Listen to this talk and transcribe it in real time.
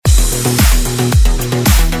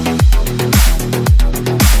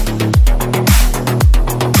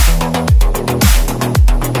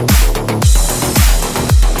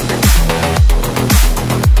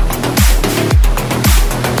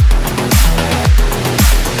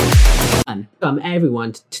welcome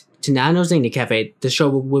everyone to Nano's Indie Cafe, the show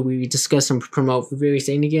where we discuss and promote various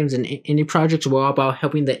indie games and indie projects. We're all about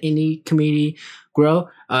helping the indie community grow.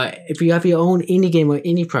 If you have your own indie game or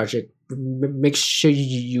indie project, make sure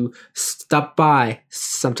you stop by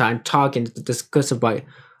sometime, talk and discuss about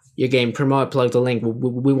your game, promote, plug the link.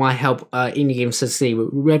 We want to help indie games succeed,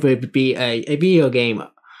 whether it be a video game,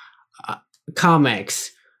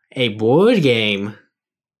 comics, a board game,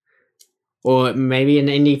 or maybe an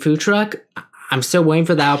indie food truck. I'm still waiting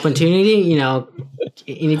for that opportunity.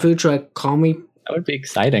 Indie food truck, call me. That would be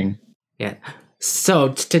exciting. Yeah.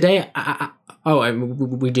 So today,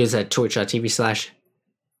 we do this at twitch.tv/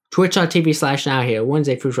 now here,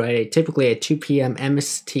 Wednesday through Friday, typically at 2 p.m.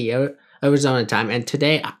 MST Arizona time. And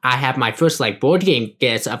today I have my first board game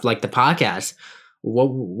guest of the podcast.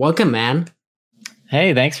 Welcome, man.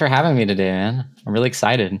 Hey, thanks for having me today, man. I'm really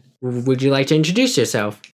excited. Would you like to introduce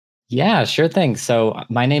yourself? Yeah, sure thing. So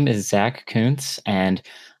my name is Zach Kuntz, and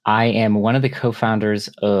I am one of the co-founders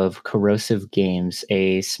of Corrosive Games,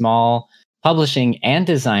 a small publishing and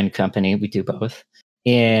design company. We do both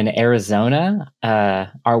in Arizona.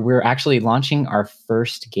 We're actually launching our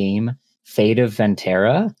first game, Fate of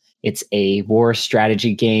Venterra. It's a war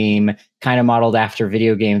strategy game, kind of modeled after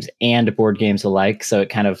video games and board games alike. So it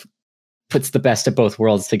kind of puts the best of both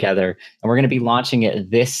worlds together. And we're going to be launching it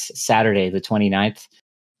this Saturday, the 29th.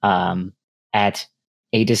 At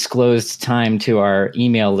a disclosed time to our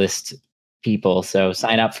email list people. So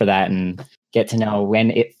sign up for that and get to know when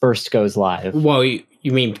it first goes live. Well, you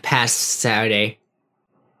mean past Saturday?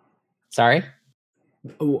 Sorry?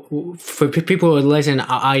 For people who listen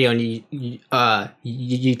audio on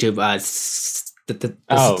YouTube,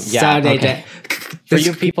 Saturday. Okay. For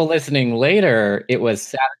you people listening later, it was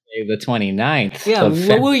Saturday the 29th. Yeah,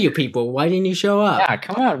 where were you people? Why didn't you show up? Yeah,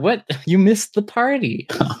 come on. What? You missed the party.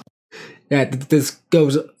 Yeah,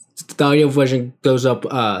 the audio version goes up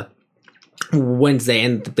Wednesday,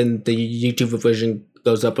 and then the YouTube version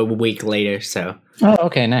goes up a week later. So. Oh,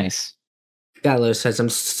 okay, nice. Got a little system.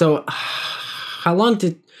 So,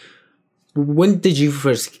 when did you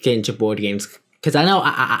first get into board games? Because I know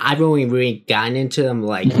I've only really gotten into them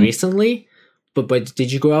recently, but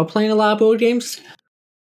did you grow up playing a lot of board games?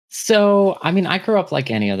 So, I mean, I grew up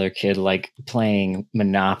like any other kid, playing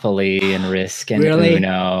Monopoly and Risk and really?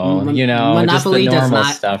 Uno, Monopoly just the normal does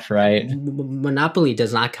not, stuff, right? Monopoly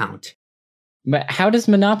does not count. But how does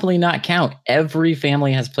Monopoly not count? Every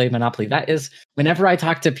family has played Monopoly. That is, whenever I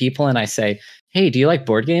talk to people and I say, hey, do you like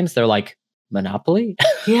board games? They're like, Monopoly?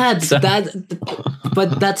 Yeah,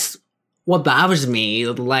 but that's what bothers me.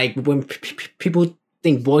 When people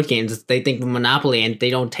think board games, they think Monopoly and they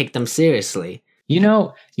don't take them seriously. You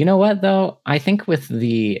know what though? I think with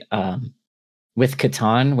the with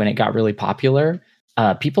Catan, when it got really popular,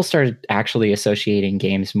 people started actually associating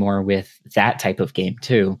games more with that type of game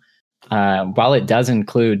too. While it does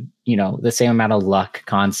include, the same amount of luck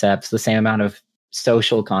concepts, the same amount of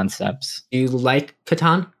social concepts. Do you like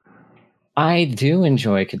Catan? I do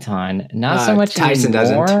enjoy Catan, not so much Tyson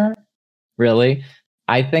anymore. Doesn't. Really,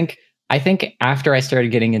 I think after I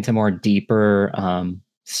started getting into more deeper,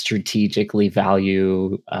 strategically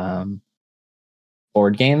value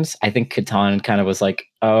board games, I think Catan kind of was like,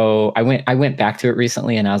 oh, I went back to it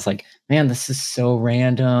recently, and I was like, man, this is so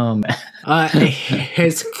random.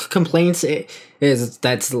 His complaints is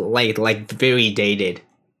that's very dated.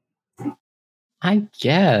 I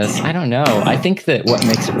guess. I don't know. I think that what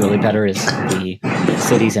makes it really better is the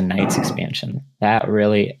Cities and Knights expansion. That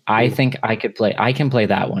really, I think I can play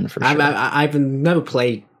that one for sure. I've never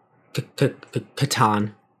played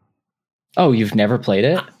Catan. Oh, you've never played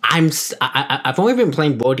it? I've only been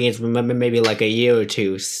playing board games for maybe a year or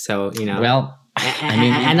two. So, Well,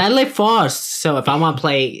 and I live far. So if I want to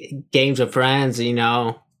play games with friends,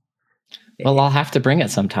 Well, I'll have to bring it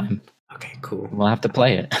sometime. Okay, cool. We'll have to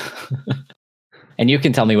play it. And you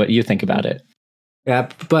can tell me what you think about it. Yeah,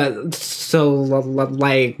 but so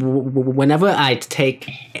whenever I take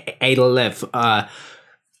a lift,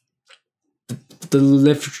 the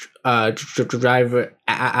lift driver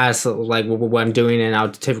asks what I'm doing, and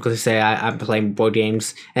I'll typically say I'm playing board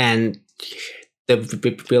games, and they'll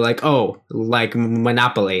be like, "Oh, like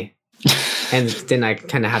Monopoly," and then I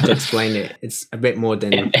kind of have to explain it. It's a bit more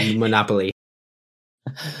than Monopoly.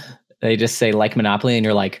 They just say like Monopoly, and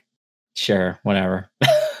you're like, sure, whatever.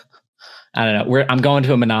 I don't know. I'm going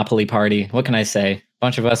to a Monopoly party. What can I say? A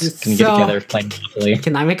bunch of us can get together play Monopoly.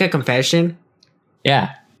 Can I make a confession?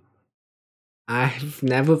 Yeah. I've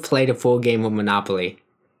never played a full game of Monopoly.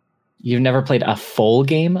 You've never played a full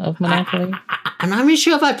game of Monopoly? I'm not even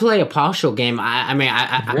sure if I play a partial game.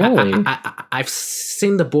 Really? I've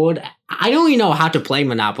seen the board. I don't even know how to play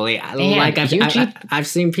Monopoly. Man, Like I've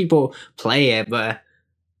seen people play it, but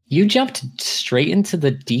you jumped straight into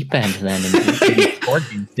the deep end then in board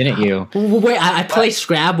games, didn't you? wait, I play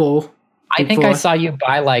Scrabble. I think I saw you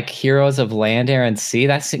buy like Heroes of Land, Air, and Sea.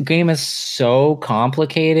 That game is so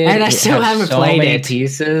complicated, and I still haven't so played many it.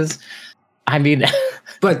 Pieces. I mean,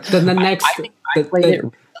 but then the next, I played it.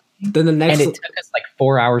 Then the next, and it took us like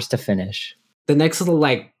 4 hours to finish. The next little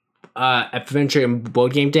like adventure in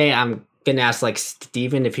board game day, I'm gonna ask like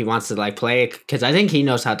Steven if he wants to like play it because I think he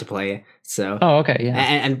knows how to play it. So okay, yeah.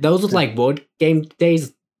 And those like board game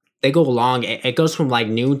days, they go long. It goes from like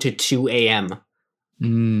noon to 2 a.m.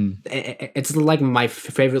 It's like my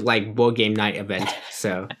favorite like board game night event.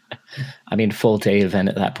 So I mean, full day event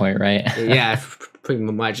at that point, right? Yeah, pretty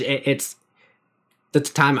much. It's the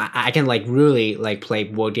time I can like really like play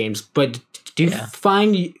board games. But do you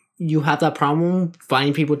find you have that problem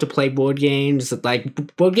finding people to play board games?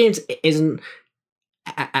 Like board games isn't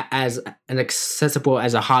as an accessible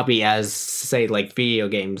as a hobby as say like video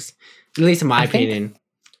games, at least in my opinion.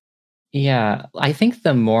 Yeah, I think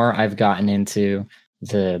the more I've gotten into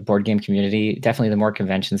the board game community, definitely the more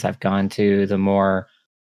conventions I've gone to, the more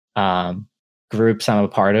groups I'm a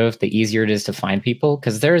part of, the easier it is to find people.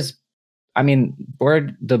 Because the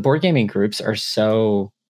board gaming groups are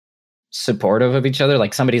so supportive of each other.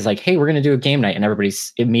 Like somebody's like, hey, we're going to do a game night. And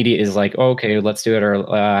everybody's immediate is like, oh, okay, let's do it.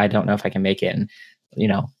 Or I don't know if I can make it. And,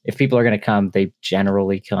 if people are going to come, they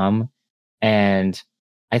generally come. And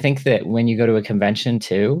I think that when you go to a convention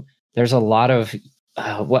too, there's a lot of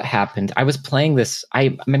what happened. I was playing this.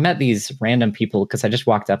 I met these random people because I just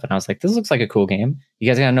walked up and I was like, this looks like a cool game. You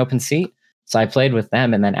guys got an open seat? So I played with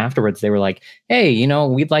them. And then afterwards they were like, hey,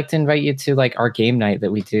 we'd like to invite you to like our game night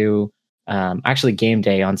that we do. Actually game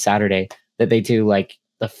day on Saturday that they do like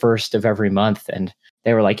the first of every month. And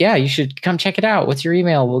they were like, yeah, you should come check it out. What's your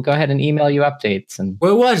email? We'll go ahead and email you updates. And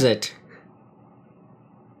where was it?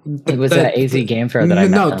 It was at AZ Game Fair that I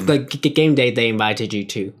met them. The game day they invited you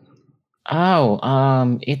to.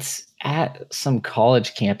 Oh, it's at some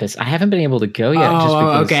college campus. I haven't been able to go yet.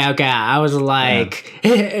 Okay. I was like,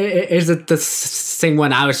 is it the same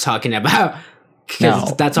one I was talking about?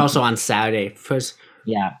 Because that's also on Saturday. First,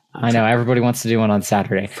 yeah, I know everybody wants to do one on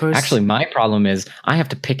Saturday. Actually, my problem is I have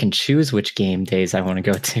to pick and choose which game days I want to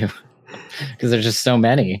go to because there's just so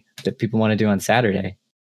many that people want to do on Saturday.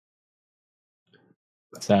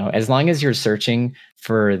 So as long as you're searching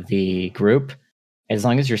for the group, as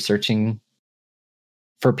long as you're searching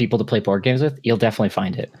for people to play board games with, you'll definitely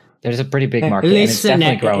find it. There's a pretty big market, and it's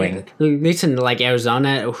definitely growing. At least in like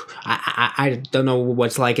Arizona, I don't know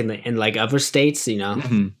what's like in like other states,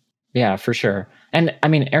 Mm-hmm. Yeah, for sure. And I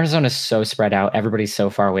mean, Arizona's so spread out. Everybody's so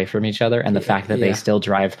far away from each other, and the fact that they still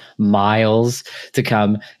drive miles to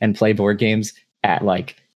come and play board games at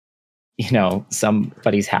like,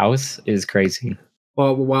 somebody's house is crazy.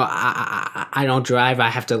 Well, I don't drive. I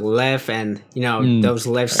have to lift, and those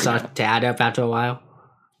lifts start to add up after a while.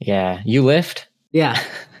 Yeah, you lift? Yeah.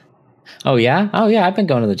 Oh yeah. I've been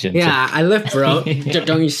going to the gym. Yeah, I lift, bro.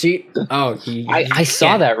 Don't you see? Oh, I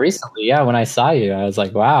saw that recently. Yeah, when I saw you, I was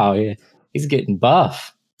like, wow, he's getting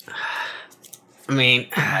buff. I mean,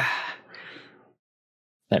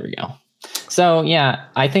 there we go. So yeah,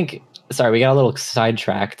 I think. Sorry, we got a little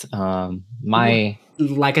sidetracked.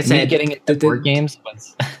 Like I said, getting into board games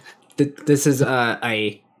was. This is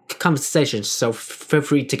a conversation, so feel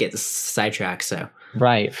free to get sidetracked. So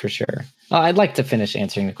right, for sure. Well, I'd like to finish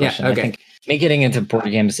answering the question. Yeah, okay. I think me getting into board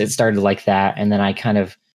games, it started like that, and then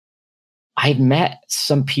I met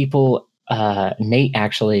some people. Nate,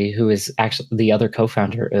 actually, who is actually the other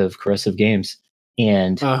co-founder of Corrosive Games,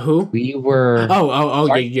 and who we were.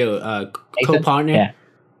 Co-partner. Yeah,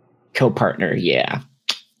 co-partner. Yeah,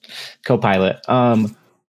 co-pilot.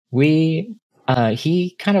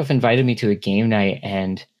 He kind of invited me to a game night,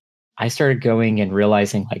 and I started going and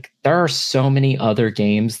realizing like there are so many other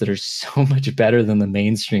games that are so much better than the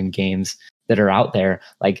mainstream games that are out there,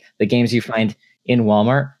 like the games you find in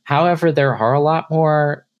Walmart. However, there are a lot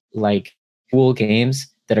more like cool games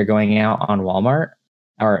that are going out on Walmart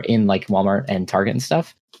or in like Walmart and Target and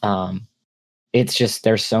stuff. It's just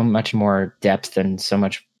there's so much more depth and so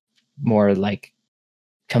much more like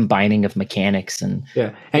combining of mechanics and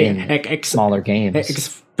smaller games,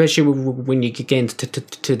 especially when you get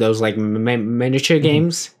into those like miniature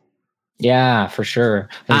games. Yeah, for sure.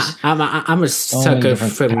 I'm a sucker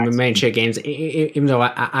for miniature games, even though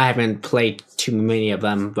I haven't played too many of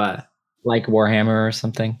them. But like Warhammer or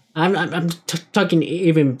something? I'm talking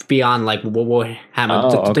even beyond like Warhammer.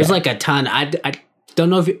 Oh, There's okay. like a ton. I don't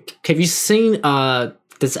know if have you seen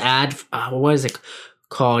this ad? What is it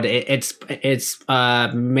called? It's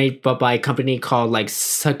made by a company called like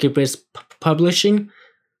Succubus Publishing.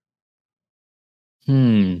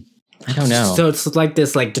 I don't know. So it's like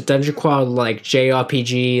this like the dungeon crawl like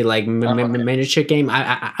JRPG like Okay. miniature game.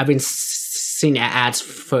 I've been seeing ads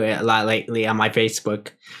for it a lot lately on my Facebook.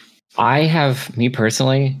 Me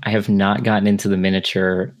personally, I have not gotten into the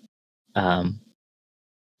miniature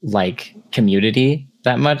like community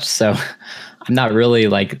that much, so I'm not really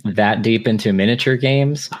like that deep into miniature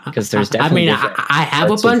games because there's definitely. I mean, I have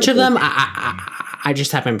a bunch of them. I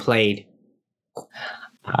just haven't played.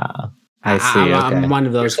 I see. I'm Okay. one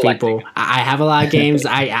of those You're people. I have a lot of games.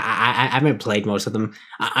 I haven't played most of them.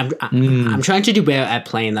 I'm trying to do better at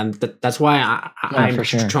playing them. That's why I'm for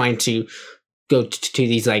sure. trying to go to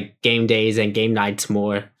these like game days and game nights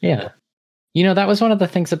more. Yeah. That was one of the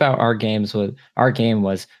things about our games. With our game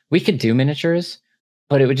was we could do miniatures,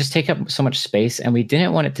 but it would just take up so much space, and we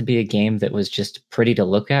didn't want it to be a game that was just pretty to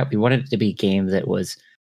look at. We wanted it to be a game that was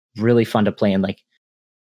really fun to play. And like,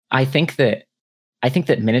 I think that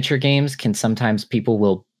miniature games can sometimes people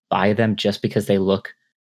will buy them just because they look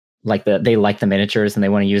like they like the miniatures and they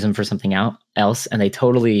want to use them for something else, and they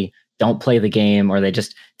totally don't play the game, or they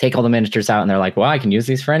just take all the miniatures out and they're like, well, I can use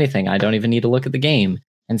these for anything. I don't even need to look at the game.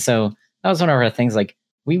 And so that was one of our things. Like,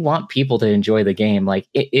 we want people to enjoy the game. Like,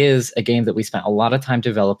 it is a game that we spent a lot of time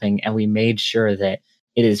developing, and we made sure that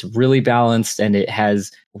it is really balanced and it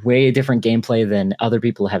has way different gameplay than other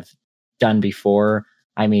people have done before.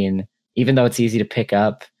 I mean, even though it's easy to pick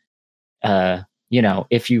up,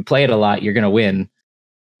 if you play it a lot, you're going to win.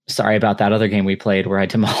 Sorry about that other game we played where I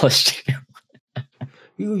demolished you.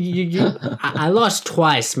 I lost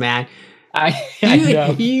twice, man. I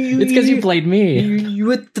know. It's because you played me. You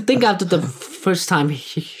would think after the first time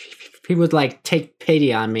he would like take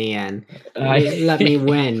pity on me and let me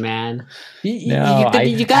win, man. You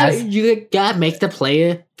gotta make the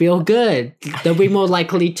player feel good. They'll be more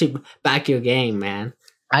likely to back your game, man.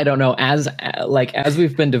 I don't know. As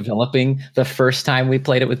we've been developing, the first time we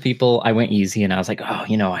played it with people, I went easy and I was like, oh,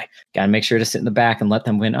 I gotta make sure to sit in the back and let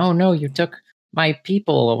them win. Oh no, you took my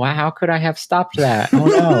people. Wow, how could I have stopped that? Oh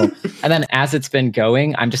no. And then as it's been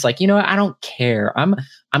going, I'm just like, I don't care. I'm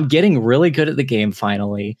getting really good at the game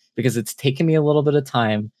finally, because it's taken me a little bit of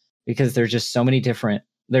time, because there's just so many different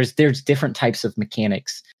there's different types of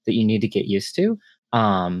mechanics that you need to get used to.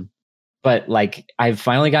 But like, I've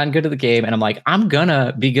finally gotten good at the game, and I'm like, I'm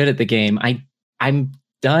gonna be good at the game. I'm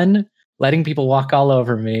done letting people walk all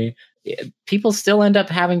over me. People still end up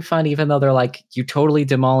having fun, even though they're like, you totally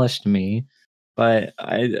demolished me. But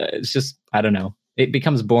it's just, I don't know. It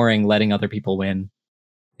becomes boring letting other people win.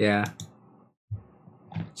 Yeah.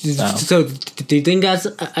 So do you think as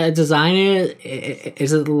a designer,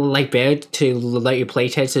 is it like better to let your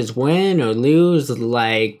playtesters win or lose?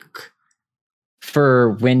 Like,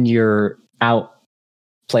 for when you're out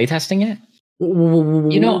playtesting it?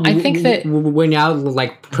 I think that when you're out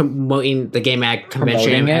like promoting the game at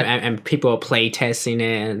convention and people are playtesting it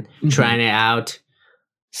and trying it out.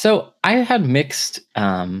 So I had mixed,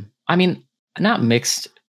 not mixed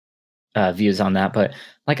views on that, but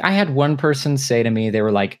like, I had one person say to me, they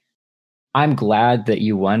were like, I'm glad that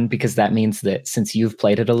you won, because that means that since you've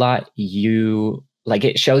played it a lot,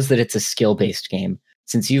 it shows that it's a skill-based game.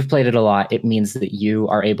 Since you've played it a lot, it means that you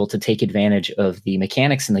are able to take advantage of the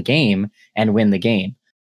mechanics in the game and win the game.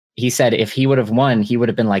 He said if he would have won, he would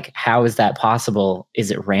have been like, how is that possible?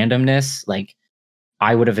 Is it randomness? Like,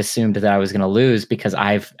 I would have assumed that I was going to lose because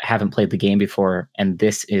I haven't played the game before, and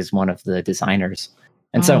this is one of the designers.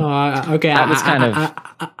 And so, okay, that was kind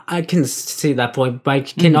of... I can see that point, but I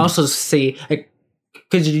can also see,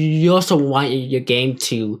 because you also want your game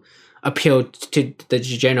to appeal to the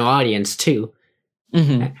general audience too.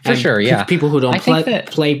 For sure, yeah. People who don't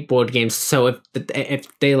play board games, so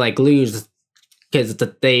if they like lose because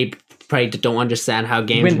they probably don't understand how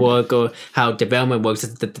games work or how development works,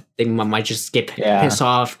 that they might just get pissed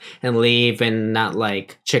off and leave and not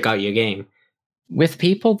like check out your game. With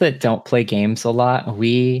people that don't play games a lot,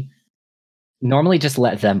 we normally just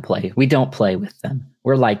let them play. We don't play with them.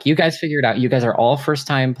 We're like, you guys figure it out. You guys are all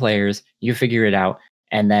first-time players. You figure it out.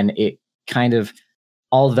 And then it kind of,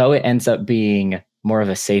 although it ends up being more of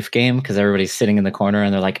a safe game because everybody's sitting in the corner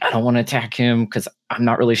and they're like, I don't want to attack him because I'm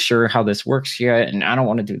not really sure how this works yet. And I don't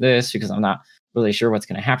want to do this because I'm not really sure what's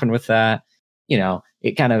going to happen with that.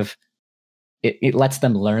 It kind of, it lets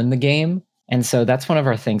them learn the game. And so that's one of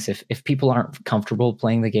our things. If people aren't comfortable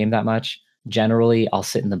playing the game that much, generally I'll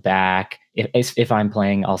sit in the back. If I'm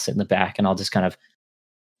playing, I'll sit in the back and I'll just kind of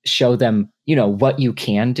show them, what you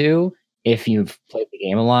can do if you've played the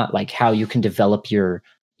game a lot, like how you can develop your,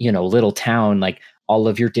 little town, like all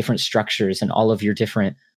of your different structures and all of your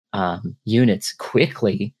different units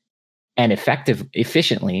quickly and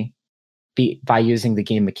efficiently by using the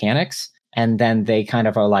game mechanics. And then they kind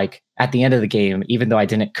of are like, at the end of the game, even though I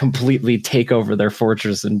didn't completely take over their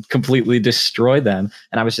fortress and completely destroy them,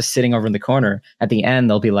 and I was just sitting over in the corner, at the end,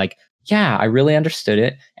 they'll be like, yeah, I really understood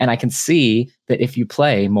it. And I can see that if you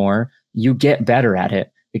play more, you get better at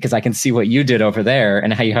it because I can see what you did over there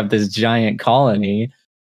and how you have this giant colony.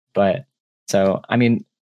 But so, I mean,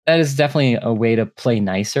 that is definitely a way to play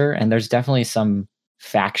nicer. And there's definitely some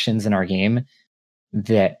factions in our game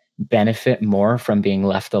that benefit more from being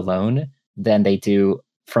left alone than they do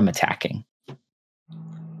from attacking.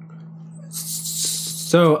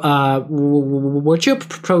 So, what's your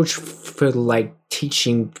approach for like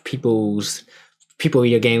teaching people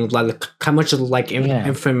your game? Like, how much like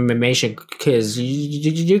information? Because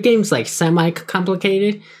your game's like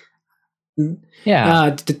semi-complicated.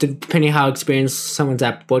 Yeah. Depending how experienced someone's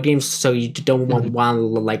at board games, so you don't want to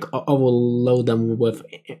like overload them with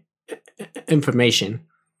information.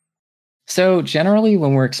 So generally,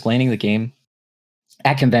 when we're explaining the game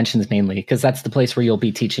at conventions, mainly because that's the place where you'll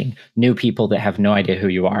be teaching new people that have no idea who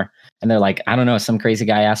you are, and they're like, I don't know, some crazy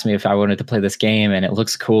guy asked me if I wanted to play this game, and it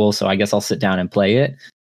looks cool, so I guess I'll sit down and play it.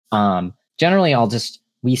 Generally,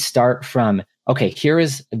 we start from, okay, here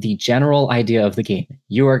is the general idea of the game.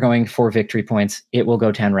 You are going for victory points. It will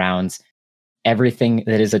go 10 rounds. Everything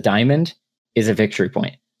that is a diamond is a victory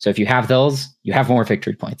point. So if you have those, you have more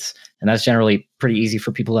victory points. And that's generally pretty easy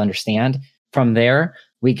for people to understand. From there,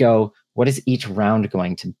 we go, what is each round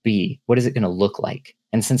going to be? What is it going to look like?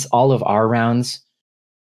 And since all of our rounds,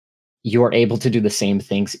 you're able to do the same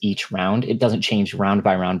things each round, it doesn't change round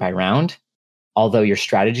by round by round, although your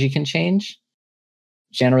strategy can change.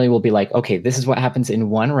 Generally, we'll be like, okay, this is what happens in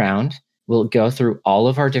one round. We'll go through all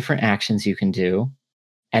of our different actions you can do.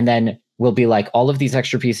 And then we'll be like, all of these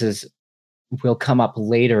extra pieces will come up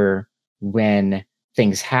later when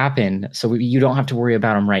things happen. So you don't have to worry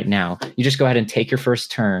about them right now. You just go ahead and take your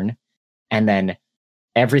first turn. And then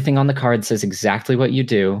everything on the card says exactly what you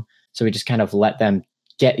do. So we just kind of let them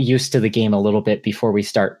get used to the game a little bit before we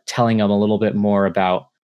start telling them a little bit more about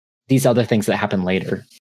these other things that happen later.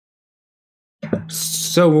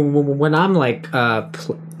 So when I'm like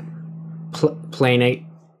playing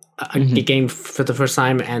a game for the first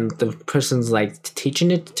time and the person's like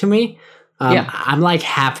teaching it to me, I'm like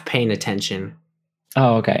half paying attention.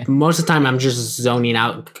 Oh, okay. Most of the time I'm just zoning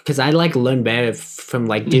out because I like learn better from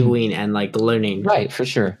like doing and like learning. Right, for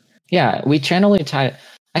sure. Yeah, we generally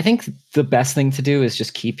I think the best thing to do is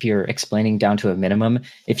just keep your explaining down to a minimum.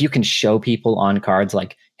 If you can show people on cards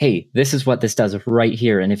like, hey, this is what this does right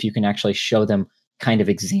here, and if you can actually show them kind of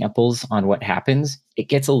examples on what happens, it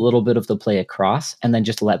gets a little bit of the play across, and then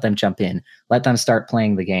just let them jump in. Let them start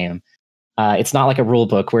playing the game. It's not like a rule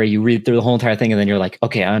book where you read through the whole entire thing and then you're like,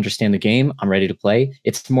 okay, I understand the game. I'm ready to play.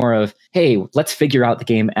 It's more of, hey, let's figure out the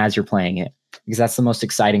game as you're playing it, because that's the most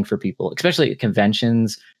exciting for people, especially at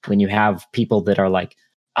conventions when you have people that are like,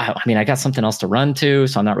 I got something else to run to,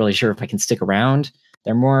 so I'm not really sure if I can stick around.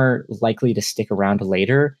 They're more likely to stick around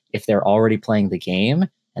later if they're already playing the game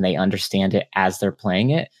and they understand it as they're playing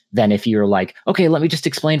it, than if you're like, okay, let me just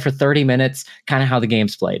explain for 30 minutes kind of how the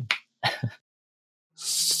game's played.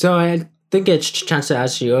 So I think it's a chance to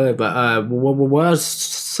ask you earlier, but what are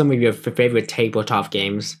some of your favorite tabletop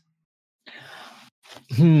games?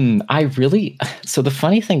 So the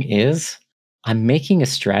funny thing is, I'm making a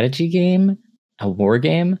strategy game, a war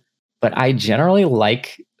game, but I generally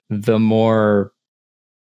like the more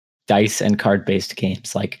dice and card based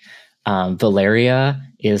games. Like Valeria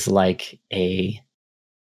is like a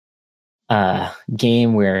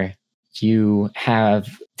game where you have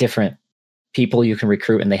different people you can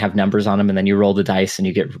recruit and they have numbers on them, and then you roll the dice and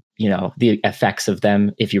you get the effects of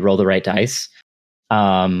them if you roll the right dice.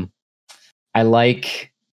 I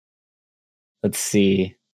like, let's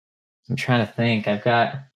see, I'm trying to think.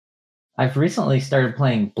 I've recently started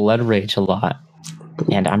playing Blood Rage a lot,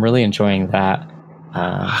 and I'm really enjoying that.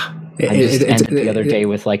 I just ended the other day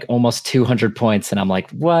with like almost 200 points, and I'm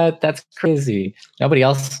like, what? That's crazy. Nobody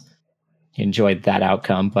else enjoyed that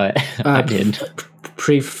outcome, but I did.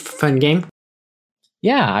 Pretty fun game.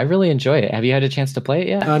 Yeah, I really enjoy it. Have you had a chance to play it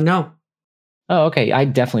yet? No. Oh, okay. I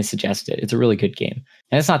definitely suggest it. It's a really good game,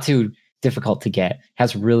 and it's not too difficult to get. It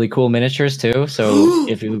has really cool miniatures too. So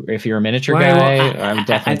if you're a miniature guy, I would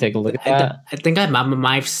definitely take a look at that. I think I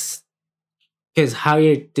might Because how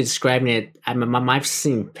you're describing it, I've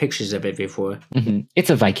seen pictures of it before. It's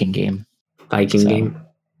a Viking game. Viking game.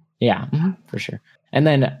 Yeah, for sure. And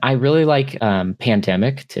then I really like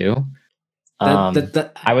Pandemic too.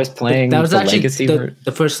 I was playing that was the actually Legacy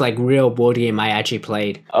the first like real board game I actually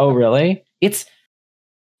played. Oh, really? It's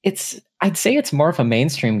I'd say it's more of a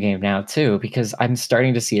mainstream game now too, because I'm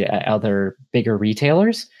starting to see it at other bigger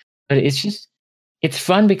retailers. But it's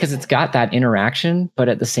fun because it's got that interaction, but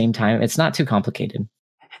at the same time, it's not too complicated.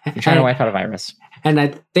 You're trying to wipe out a virus. And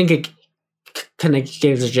I think it kind of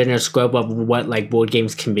gives a general scope of what like board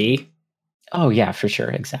games can be. Oh yeah, for sure,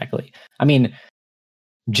 exactly. I mean,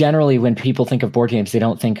 generally when people think of board games, they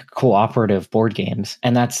don't think cooperative board games,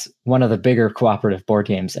 and that's one of the bigger cooperative board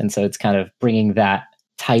games. And so it's kind of bringing that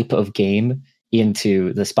type of game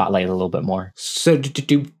into the spotlight a little bit more. So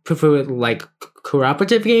do you prefer like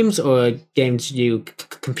cooperative games or games you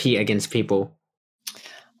compete against people?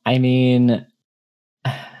 I mean,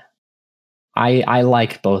 I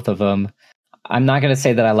like both of them. I'm not going to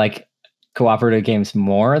say that I like cooperative games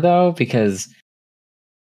more though, because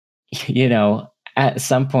you know, at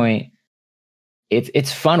some point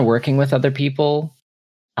it's fun working with other people,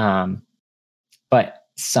 but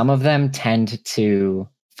some of them tend to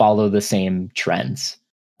follow the same trends.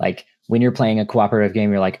 Like when you're playing a cooperative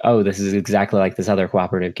game, you're like, oh, this is exactly like this other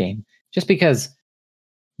cooperative game, just because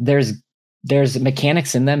there's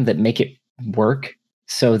mechanics in them that make it work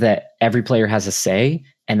so that every player has a say,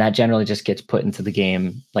 and that generally just gets put into the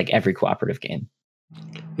game like every cooperative game.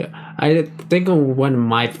 Yeah, I think one of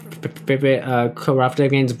my favorite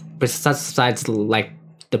cooperative games, besides like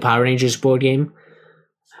the Power Rangers board game,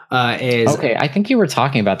 is okay. I think you were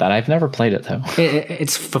talking about that. I've never played it though.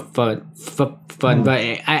 It's fun, but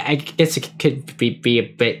I guess it could be a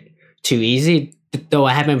bit too easy. Though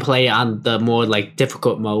I haven't played on the more like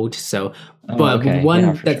difficult mode, so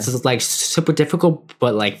that's like super difficult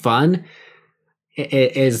but like fun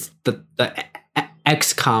is the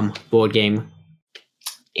XCOM board game.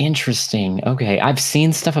 Interesting. Okay, I've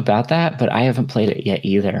seen stuff about that, but I haven't played it yet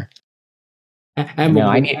either. And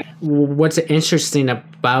what's interesting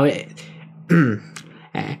about it,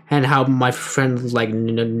 and how my friend like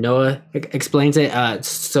Noah explains it.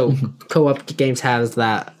 So co-op games has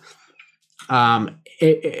that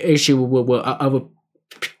issue where other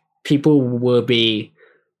people will be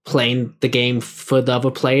playing the game for the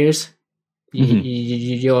other players.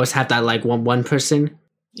 You always have that like one person.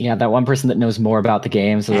 Yeah, that one person that knows more about the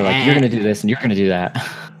game. So they're like, you're going to do this and you're going to do that.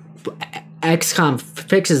 XCOM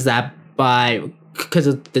fixes that by, because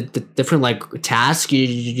of the different like tasks,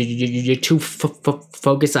 you're too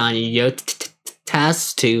focused on your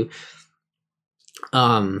tasks to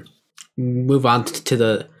move on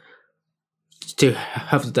to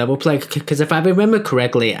have the double play. Because if I remember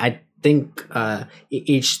correctly, I think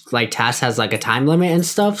each like task has like a time limit and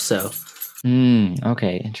stuff. So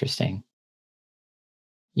okay, interesting.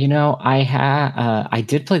 You know, I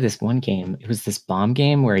did play this one game. It was this bomb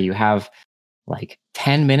game where you have like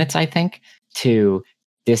 10 minutes, I think, to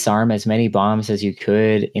disarm as many bombs as you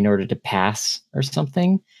could in order to pass or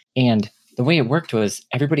something. And the way it worked was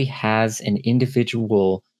everybody has an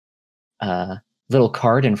individual little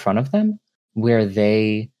card in front of them where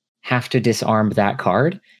they have to disarm that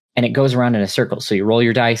card, and it goes around in a circle. So you roll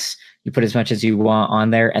your dice, you put as much as you want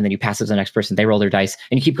on there, and then you pass it to the next person. They roll their dice,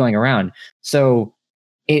 and you keep going around. So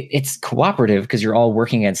it's cooperative because you're all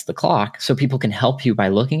working against the clock, so people can help you by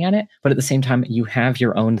looking at it. But at the same time, you have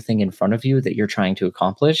your own thing in front of you that you're trying to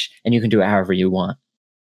accomplish, and you can do it however you want.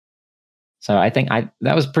 So I think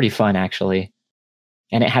that was pretty fun, actually.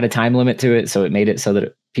 And it had a time limit to it, so it made it so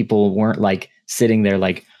that people weren't like sitting there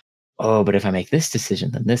like, oh, but if I make this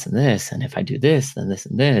decision, then this and this, and if I do this, then this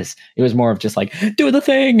and this. It was more of just like, do the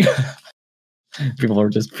thing. People were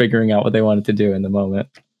just figuring out what they wanted to do in the moment.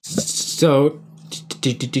 So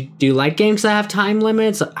do you like games that have time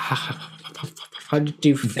limits? How do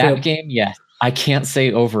you feel? That game, yes. I can't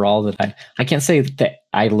say overall that I can't say that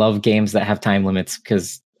I love games that have time limits,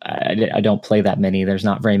 because I don't play that many. There's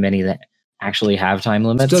not very many that actually have time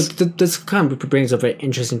limits. So this kind of brings up an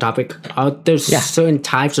interesting topic. There's certain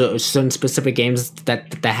types or certain specific games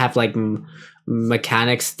that have like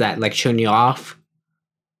mechanics that like turn you off.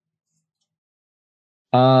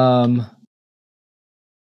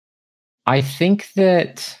 I think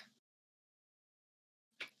that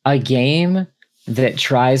a game that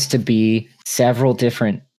tries to be several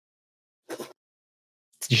different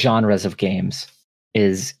genres of games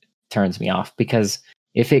turns me off, because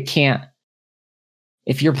if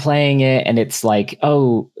you're playing it and it's like,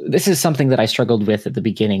 oh, this is something that I struggled with at the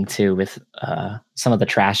beginning too, with some of the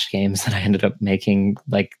trash games that I ended up making,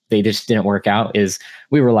 like they just didn't work out, is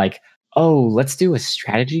we were like, oh, let's do a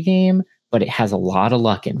strategy game, but it has a lot of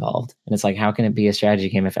luck involved. And it's like, how can it be a strategy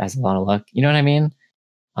game if it has a lot of luck? You know what I mean?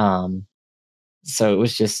 Um, so it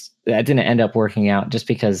was just that didn't end up working out just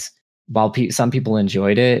because while some people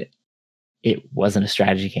enjoyed it, it wasn't a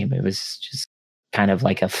strategy game. It was just kind of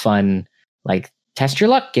like a fun, like test your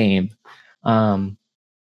luck game.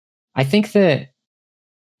 I think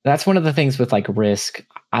that's one of the things with like Risk.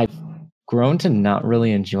 I've grown to not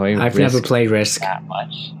really enjoy I've Risk never played Risk that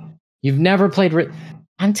much. You've never played Risk?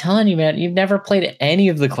 I'm telling you, man, you've never played any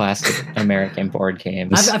of the classic American board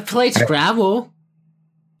games. I've played Scrabble.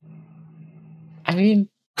 I mean,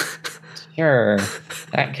 sure,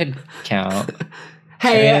 that could count.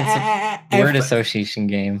 Hey, it's a word association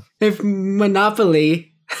game. If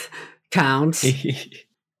Monopoly counts.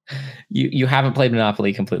 You haven't played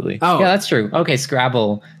Monopoly completely. Oh, yeah, that's true. Okay,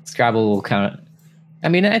 Scrabble will count. I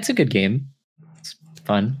mean, it's a good game. It's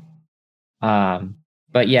fun.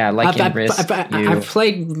 But yeah, like in Risk, I've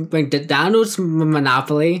played like the Donald's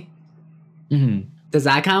Monopoly. Mm-hmm. Does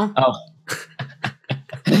that count? Oh,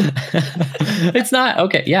 it's not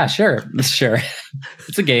okay. Yeah, sure.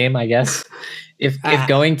 It's a game, I guess. If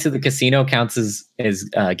going to the casino counts as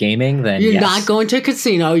gaming, then you're yes. not going to a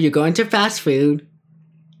casino. You're going to fast food.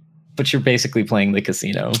 But you're basically playing the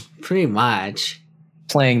casino. Pretty much.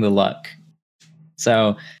 Playing the luck.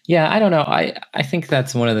 So, yeah, I don't know. I think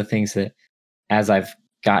that's one of the things that as I've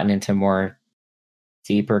gotten into more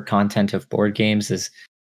deeper content of board games is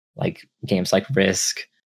like games like Risk,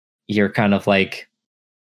 you're kind of like,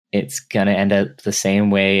 it's going to end up the same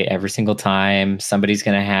way every single time. Somebody's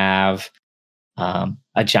going to have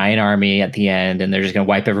a giant army at the end and they're just going to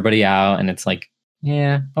wipe everybody out. And it's like,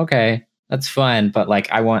 yeah, okay. That's fun, but like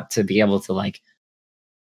I want to be able to like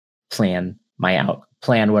plan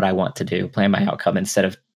what I want to do, plan my outcome instead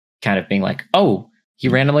of kind of being like, oh, he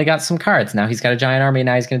randomly got some cards. Now he's got a giant army.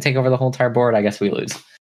 Now he's going to take over the whole entire board. I guess we lose.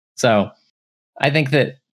 So I think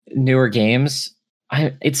that newer games,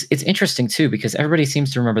 it's interesting too because everybody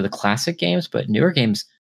seems to remember the classic games, but newer games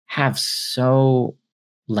have so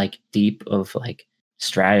like deep of like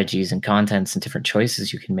strategies and contents and different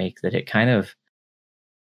choices you can make that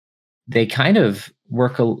they kind of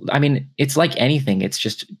work. I mean, it's like anything. It's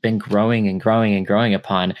just been growing and growing and growing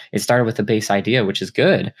upon. It started with the base idea, which is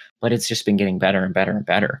good, but it's just been getting better and better and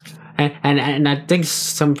better. And I think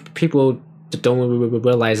some people don't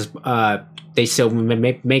realize they still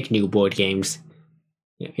make new board games.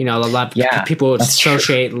 You know, a lot of people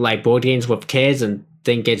associate like board games with kids and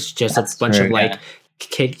think it's just a bunch of like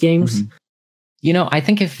kid games. Mm-hmm. You know, I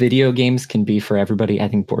think if video games can be for everybody, I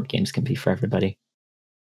think board games can be for everybody.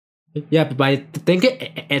 Yeah, but I think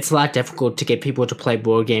it's a lot difficult to get people to play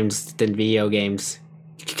board games than video games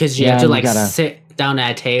because you have to like sit down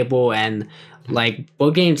at a table and like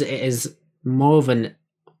board games is more of an.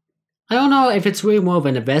 I don't know if it's really more of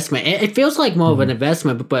an investment. It feels like more of an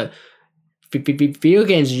investment, but video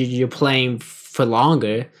games you're playing for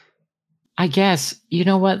longer. I guess you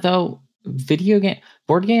know what though,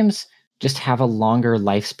 board games just have a longer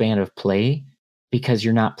lifespan of play because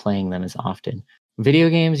you're not playing them as often. Video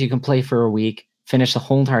games, you can play for a week, finish the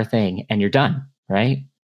whole entire thing, and you're done, right?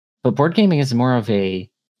 But board gaming is more of a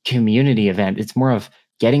community event. It's more of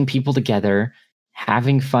getting people together,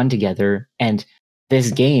 having fun together, and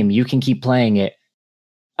this game, you can keep playing it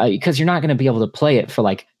because you're not going to be able to play it for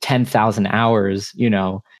like 10,000 hours, you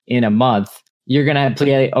know, in a month. You're going to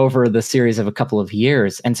play it over the series of a couple of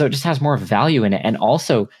years. And so it just has more value in it. And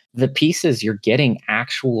also the pieces, you're getting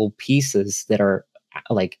actual pieces that are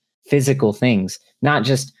like physical things, not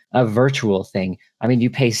just a virtual thing. I mean, you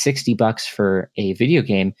pay $60 for a video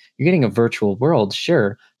game, you're getting a virtual world,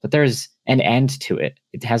 sure, but there's an end to it.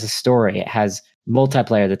 It has a story. It has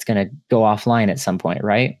multiplayer that's going to go offline at some point,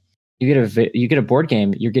 right? You get a board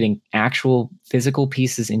game, you're getting actual physical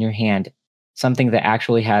pieces in your hand, something that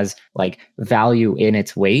actually has like value in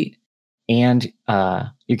its weight, and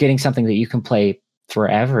you're getting something that you can play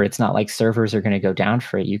forever. It's not like servers are going to go down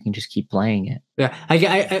for it. You can just keep playing it. Yeah, I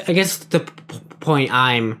guess the point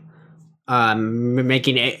I'm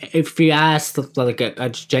making, if you ask like a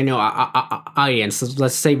general audience,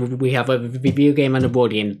 let's say we have a video game and a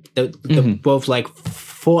board game, they're both like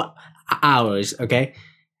 4 hours, okay?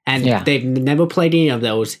 And they've never played any of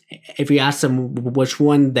those. If you ask them which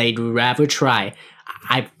one they'd rather try,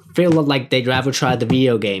 I feel like they'd rather try the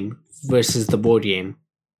video game versus the board game.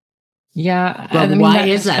 Yeah, but I mean, why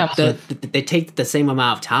is that? They take the same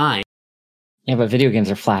amount of time. Yeah, but video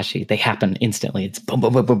games are flashy. They happen instantly. It's boom,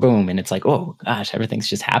 boom, boom, boom, boom, and it's like, oh gosh, everything's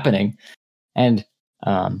just happening. And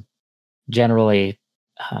generally,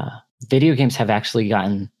 video games have actually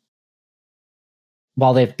gotten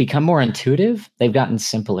while they've become more intuitive, they've gotten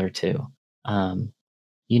simpler too.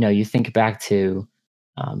 You think back to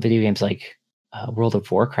video games like World of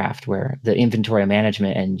Warcraft, where the inventory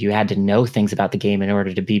management and you had to know things about the game in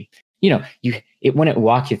order to be, it wouldn't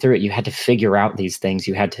walk you through it. You had to figure out these things.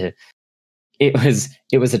 It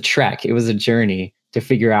was a trek. It was a journey to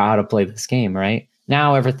figure out how to play this game. Right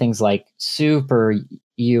now, everything's like super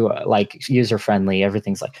user friendly.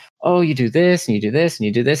 Everything's like, oh, you do this and you do this and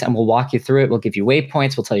you do this, and we'll walk you through it. We'll give you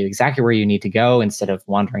waypoints. We'll tell you exactly where you need to go instead of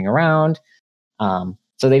wandering around.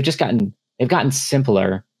 So they've gotten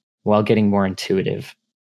simpler while getting more intuitive.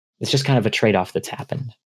 It's just kind of a trade-off that's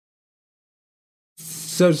happened.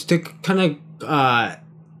 So to kind of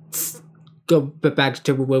go back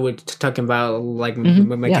to what we were talking about, like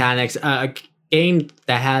mechanics, a game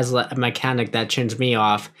that has a mechanic that turns me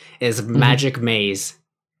off is Magic Maze.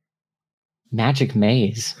 Magic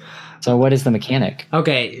Maze. So what is the mechanic?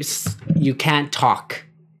 Okay, you can't talk.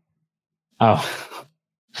 Oh,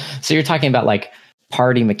 so you're talking about like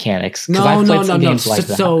party mechanics? No. Games like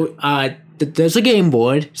that. So there's a game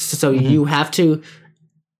board, so you have to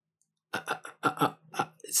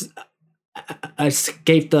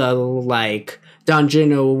escape the like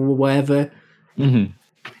dungeon or whatever,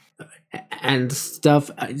 and stuff.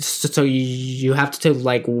 So you have to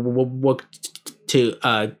like work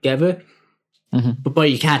together, but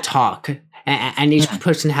you can't talk. And each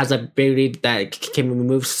person has an ability that can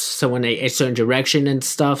move someone a certain direction and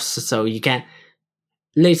stuff. So you can't.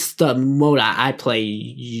 At least the mode I play,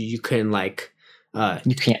 you can like.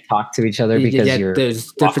 You can't talk to each other because you're.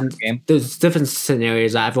 There's different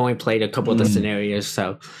scenarios. I've only played a couple of the scenarios,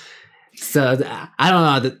 so I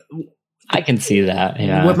don't know. I can see that.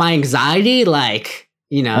 Yeah. With my anxiety, like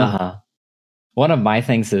one of my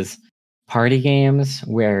things is party games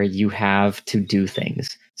where you have to do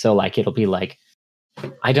things. So like it'll be like,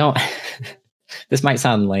 I don't. This might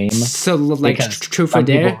sound lame. So like Truth or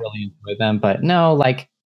Dare. People really enjoy them, but no, like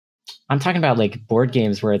I'm talking about like board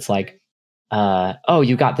games where it's like. Oh,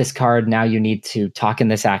 you got this card, now you need to talk in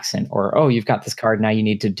this accent, or oh, you've got this card, now you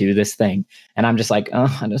need to do this thing. And I'm just like,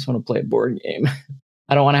 oh, I just want to play a board game.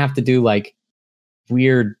 I don't want to have to do like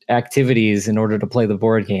weird activities in order to play the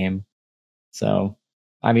board game. So,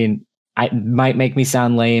 I mean, it might make me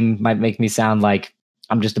sound lame, might make me sound like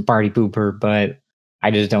I'm just a party pooper, but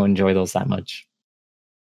I just don't enjoy those that much.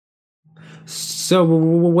 So,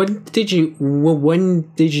 when did you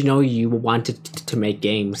know you wanted to make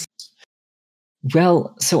games?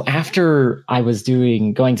 Well, so after I was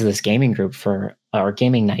going to this gaming group or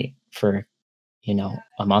gaming night for,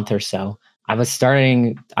 a month or so, I was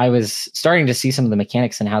starting to see some of the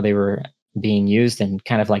mechanics and how they were being used, and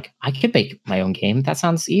kind of like, I could make my own game. That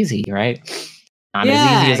sounds easy, right? Not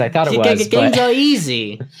as easy as I thought it was. Games are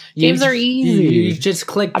easy. Games are easy. You just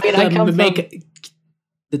click the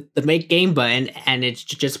make game button, and it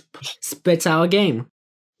just spits out a game.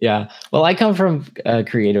 Yeah. Well, I come from a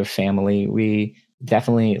creative family. We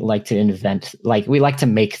definitely like to invent, like we like to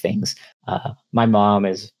make things. My mom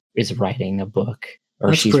is writing a book, or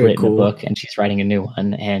That's she's written cool. a book and she's writing a new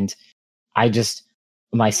one. And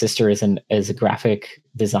my sister is a graphic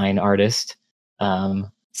design artist.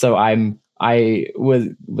 So I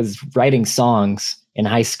was writing songs in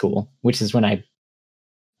high school, which is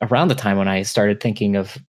around the time when I started thinking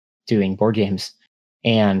of doing board games.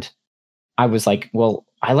 And I was like, well,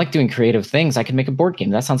 I like doing creative things. I could make a board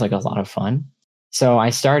game. That sounds like a lot of fun. So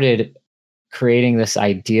I started creating this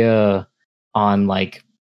idea on like,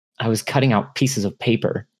 I was cutting out pieces of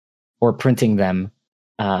paper or printing them,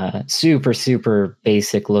 super, super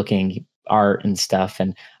basic looking art and stuff.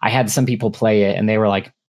 And I had some people play it and they were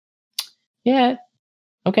like, yeah,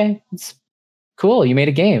 okay, it's cool. You made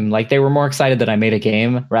a game. Like they were more excited that I made a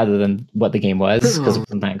game rather than what the game was, because it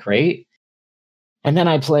wasn't that great. And then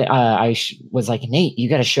I was like, Nate, you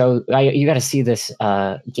got to see this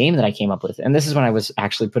game that I came up with. And this is when I was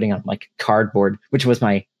actually putting on like cardboard, which was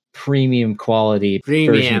my premium quality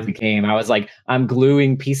version of the game. I was like, I'm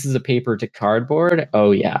gluing pieces of paper to cardboard.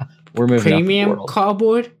 Oh yeah, we're moving premium up the world.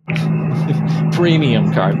 Cardboard.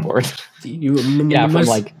 Premium cardboard. From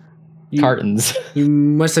like cartons. You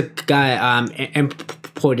must have got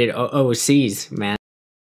imported overseas, man.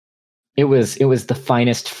 It was the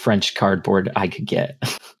finest French cardboard I could get.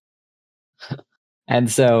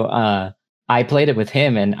 And so I played it with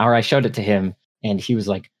him, or I showed it to him, and he was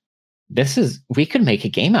like, we could make a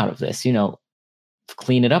game out of this,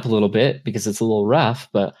 clean it up a little bit because it's a little rough,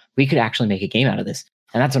 but we could actually make a game out of this.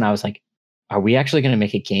 And that's when I was like, are we actually going to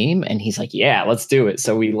make a game? And he's like, yeah, let's do it.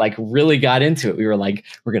 So we like really got into it. We were like,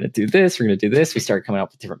 we're going to do this. We're going to do this. We started coming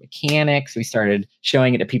up with different mechanics. We started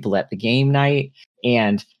showing it to people at the game night,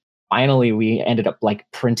 and finally we ended up like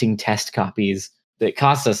printing test copies that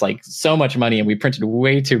cost us like so much money, and we printed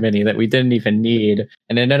way too many that we didn't even need,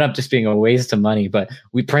 and it ended up just being a waste of money. But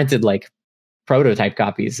we printed like prototype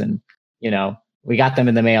copies, and we got them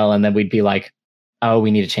in the mail, and then we'd be like, oh,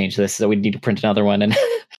 we need to change this, so we need to print another one. And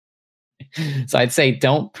so I'd say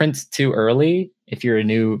don't print too early if you're a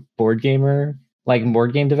new board game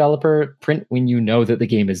developer. Print when you know that the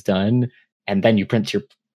game is done, and then you print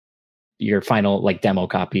your final like demo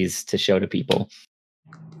copies to show to people.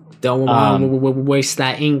 Don't waste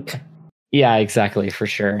that ink. Yeah, exactly, for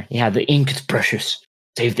sure. Yeah, the ink is precious.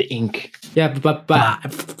 Save the ink. Yeah, but I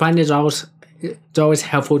find it's always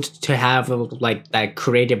helpful to have like that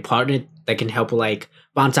creative partner that can help like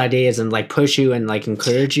bounce ideas and like push you and like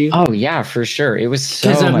encourage you. Oh yeah, for sure. It was so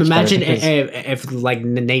because much imagine better if like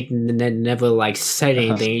Nate never like said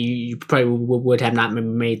anything, you probably would have not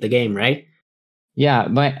made the game, right? Yeah,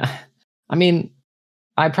 I mean,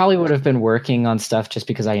 I probably would have been working on stuff just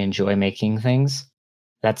because I enjoy making things.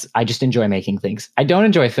 I just enjoy making things. I don't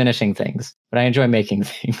enjoy finishing things, but I enjoy making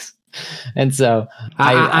things. And so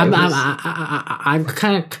I'm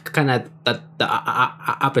kind of the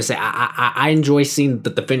opposite. I enjoy seeing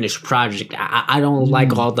the finished project. I don't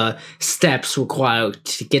like all the steps required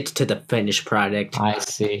to get to the finished project. I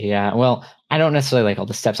see. Yeah. Well, I don't necessarily like all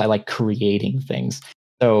the steps. I like creating things.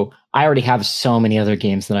 So I already have so many other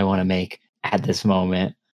games that I want to make at this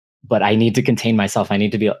moment, but I need to contain myself.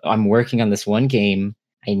 I'm working on this one game.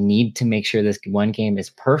 I need to make sure this one game is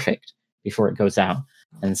perfect before it goes out.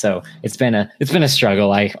 And so it's been a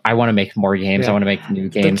struggle. I want to make more games. I want to make new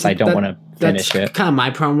games. I don't want to finish it. That's kind of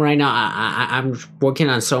my problem right now. I'm working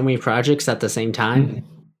on so many projects at the same time.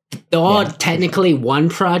 They're all technically one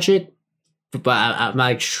project, but I'm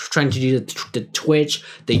like trying to do the Twitch,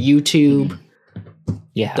 the YouTube,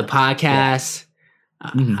 the podcast.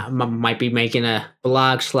 I might be making a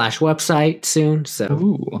blog / website soon.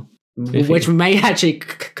 So, which may actually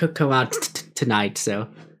come out tonight. So.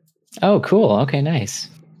 Oh, cool. Okay, nice.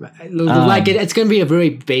 Like it's gonna be a very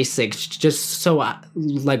basic, just so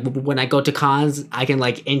like when I go to cons, I can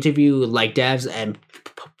like interview like devs and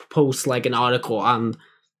post like an article on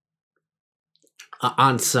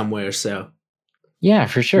somewhere. So yeah,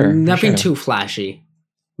 for sure. Nothing too flashy.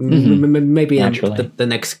 Maybe in the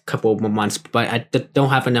next couple of months, but I don't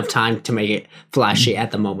have enough time to make it flashy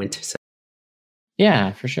at the moment. So.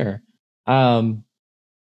 Yeah, for sure.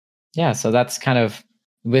 Yeah, so that's kind of.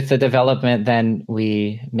 With the development, then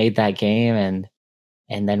we made that game,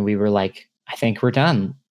 and then we were like, I think we're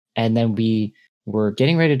done. And then we were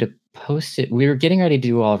getting ready to post it. We were getting ready to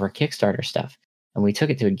do all of our Kickstarter stuff, and we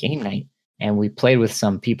took it to a game night, and we played with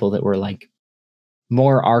some people that were like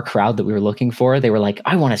more our crowd that we were looking for. They were like,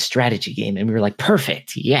 I want a strategy game, and we were like,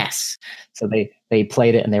 perfect, yes. So they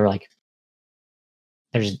played it, and they were like,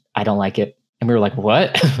 I don't like it, and we were like,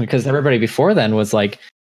 what? Because everybody before then was like,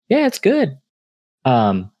 yeah, it's good.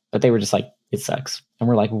 But they were just like, it sucks. And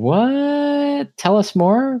we're like, what? Tell us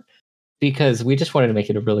more? Because we just wanted to make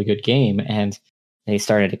it a really good game. And they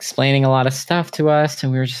started explaining a lot of stuff to us.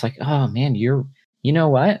 And we were just like, oh man, you know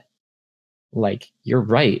what? Like, you're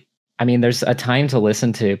right. I mean, there's a time to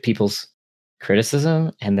listen to people's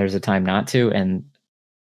criticism and there's a time not to. And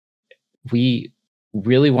we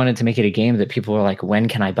really wanted to make it a game that people were like, when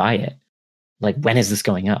can I buy it? Like, when is this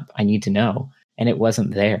going up? I need to know. And it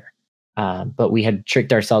wasn't there. But we had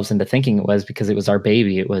tricked ourselves into thinking it was because it was our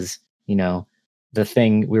baby. It was, the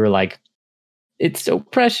thing we were like, it's so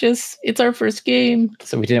precious. It's our first game.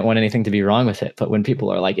 So we didn't want anything to be wrong with it. But when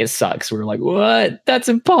people are like, it sucks, we were like, what? That's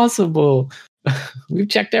impossible. We've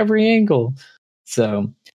checked every angle.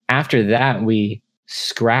 So after that, we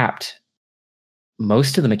scrapped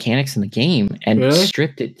most of the mechanics in the game and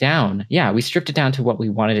stripped it down. Yeah, we stripped it down to what we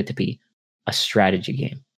wanted it to be, a strategy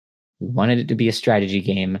game. We wanted it to be a strategy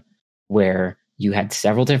game where you had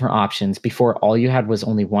several different options. Before, all you had was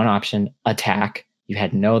only one option, attack. You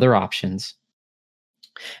had no other options.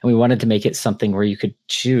 And we wanted to make it something where you could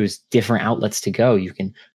choose different outlets to go. You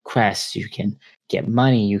can quest, you can get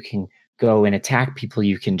money, you can go and attack people,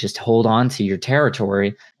 you can just hold on to your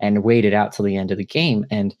territory and wait it out till the end of the game.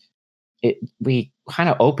 And we kind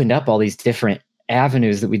of opened up all these different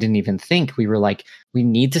avenues that we didn't even think. We were like, we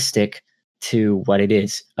need to stick to what it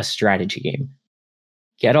is, a strategy game.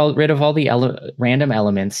 Get rid of all the random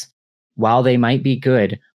elements. While they might be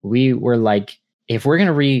good, we were like, if we're going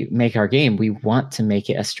to remake our game, we want to make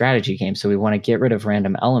it a strategy game. So we want to get rid of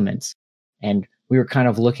random elements. And we were kind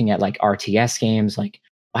of looking at like RTS games, like,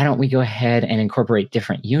 why don't we go ahead and incorporate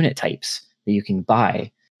different unit types that you can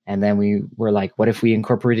buy? And then we were like, what if we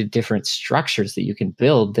incorporated different structures that you can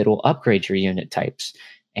build that will upgrade your unit types?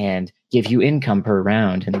 And give you income per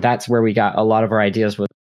round. And that's where we got a lot of our ideas with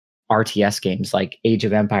RTS games like Age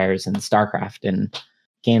of Empires and StarCraft and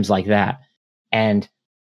games like that. And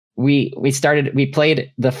we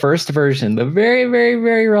played the first version, the very, very,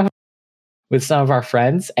 very rough, with some of our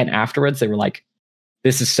friends. And afterwards they were like,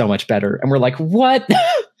 this is so much better. And we're like, what?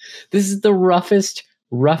 This is the roughest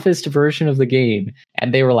version of the game.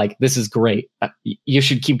 And they were like, this is great. You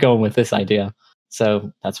should keep going with this idea.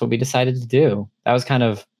 So that's what we decided to do. That was kind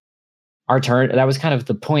of our turn. That was kind of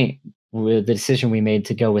the point with the decision we made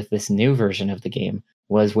to go with this new version of the game,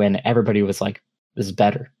 was when everybody was like, this is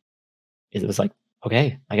better. It was like,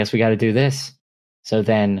 okay, I guess we got to do this. So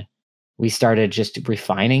then we started just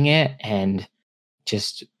refining it and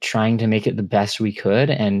just trying to make it the best we could.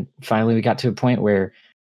 And finally we got to a point where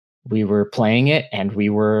we were playing it and we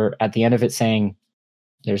were at the end of it saying,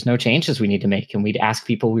 there's no changes we need to make. And we'd ask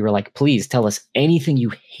people, we were like, please tell us anything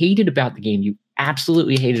you hated about the game. You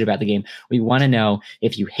absolutely hated about the game. We want to know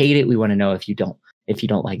if you hate it. We want to know if you don't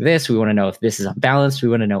like this. We want to know if this is unbalanced. We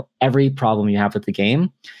want to know every problem you have with the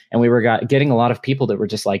game. And we were getting a lot of people that were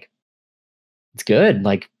just like, it's good.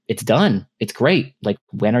 Like, it's done. It's great. Like,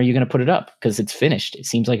 when are you going to put it up? Because it's finished. It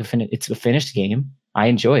seems like it's a finished game. I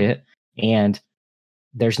enjoy it. And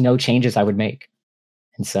there's no changes I would make.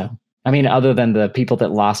 And so, I mean, other than the people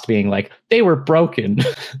that lost being like, they were broken.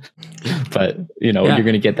 But, you're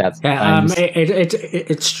going to get that sometimes.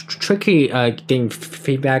 It's tricky getting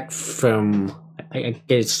feedback from, I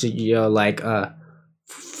guess, like,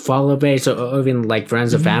 follow base or even like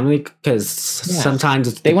friends or family, because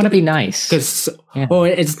sometimes they want to be nice. Or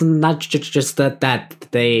it's not just that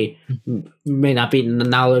they may not be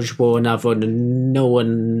knowledgeable enough or know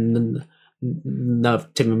enough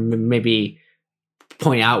to maybe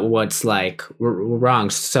point out what's like wrong.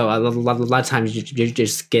 So a lot of times you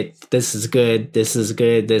just get, this is good,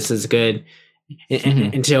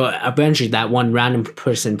 until eventually that one random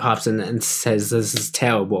person pops in and says this is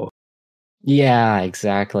terrible. Yeah,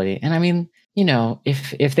 exactly. And I mean,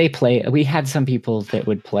 if they play, we had some people that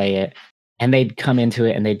would play it and they'd come into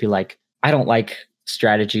it and they'd be like, I don't like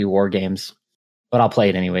strategy war games, but I'll play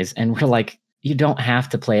it anyways. And we're like, you don't have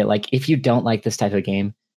to play it. Like, if you don't like this type of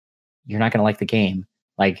game, you're not going to like the game.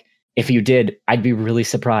 Like, if you did, I'd be really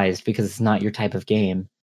surprised, because it's not your type of game.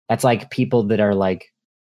 That's like people that are like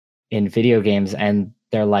in video games and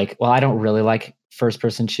they're like, well, I don't really like first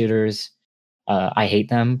person shooters. I hate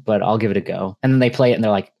them, but I'll give it a go. And then they play it and they're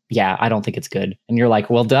like, yeah, I don't think it's good. And you're like,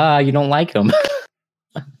 well, duh, you don't like them.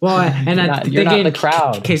 Well, and you're not the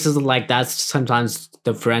crowd. Cases like that, sometimes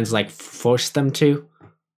the friends like force them to.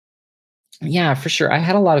 Yeah, for sure. I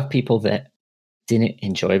had a lot of people that didn't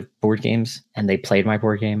enjoy board games and they played my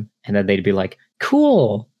board game and then they'd be like,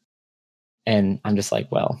 cool. And I'm just like,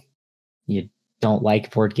 well, you don't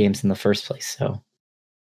like board games in the first place. So,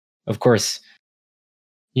 of course,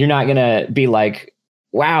 you're not going to be like,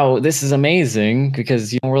 wow, this is amazing,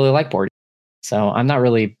 because you don't really like board games. So I'm not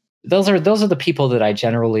really, those are the people that I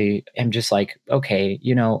generally am just like, okay,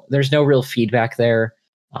 there's no real feedback there.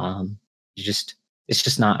 It's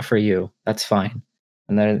just not for you. That's fine.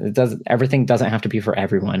 And everything doesn't have to be for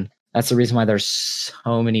everyone. That's the reason why there's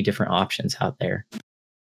so many different options out there.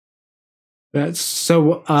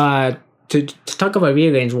 So to talk about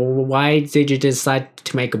video games, why did you decide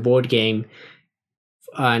to make a board game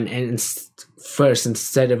and first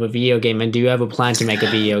instead of a video game? And do you have a plan to make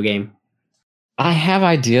a video game? I have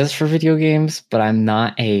ideas for video games, but I'm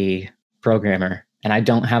not a programmer and I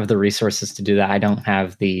don't have the resources to do that. I don't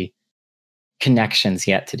have the connections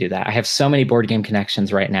yet to do that. I have so many board game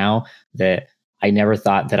connections right now that I never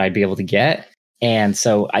thought that I'd be able to get. And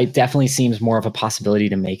so it definitely seems more of a possibility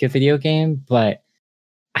to make a video game, but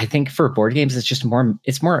I think for board games,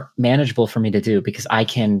 it's more manageable for me to do, because I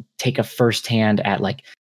can take a first hand at like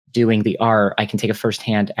doing the art. I can take a first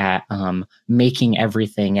hand at making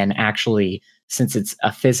everything. And actually, since it's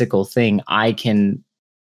a physical thing, I can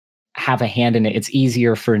have a hand in it. It's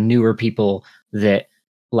easier for newer people that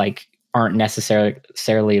like aren't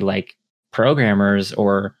necessarily like programmers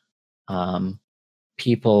or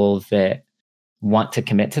people that want to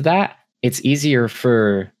commit to that. It's easier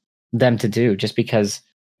for them to do just because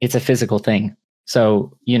it's a physical thing.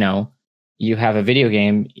 So, you have a video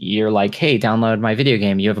game, you're like, hey, download my video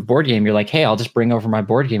game. You have a board game, you're like, hey, I'll just bring over my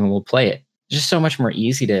board game and we'll play it. It's just so much more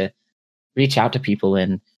easy to reach out to people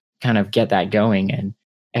and kind of get that going. And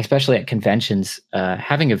especially at conventions,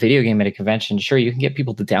 having a video game at a convention, sure, you can get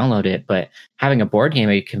people to download it, but having a board game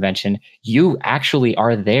at a convention, you actually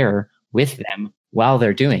are there with them while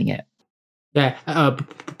they're doing it. Yeah,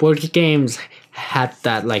 board games have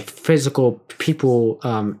that like physical people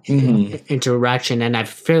interaction, and I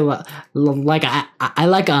feel like I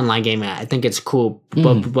like online gaming. I think it's cool,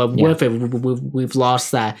 but with it we've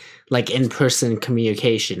lost that like in person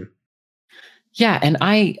communication. Yeah, and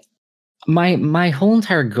my whole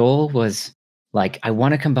entire goal was like I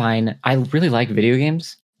want to combine. I really like video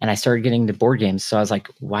games, and I started getting into board games. So I was like,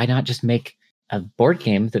 why not just make a board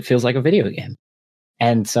game that feels like a video game?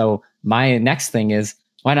 And so my next thing is,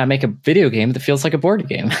 why not make a video game that feels like a board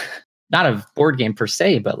game? Not a board game per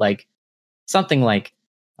se, but like something like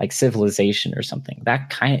Civilization or something. That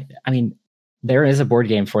kind of, I mean, there is a board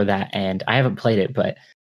game for that, and I haven't played it, but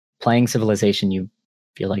playing Civilization, you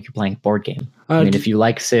feel like you're playing a board game. I mean, if you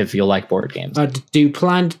like Civ, you'll like board games. Do you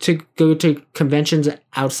plan to go to conventions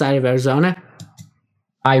outside of Arizona?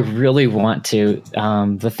 I really want to.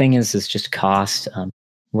 The thing is just cost.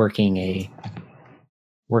 Working a.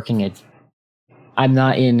 I'm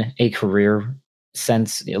not in a career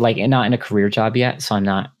sense, like not in a career job yet, so I'm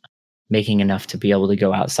not making enough to be able to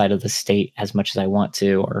go outside of the state as much as I want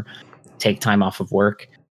to, or take time off of work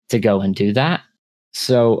to go and do that.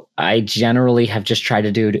 So I generally have just tried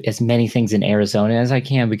to do as many things in Arizona as I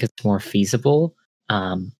can because it's more feasible.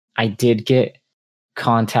 I did get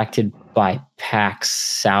contacted by PAX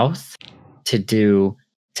South to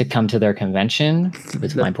come to their convention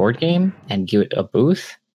with my board game and get a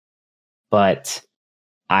booth. But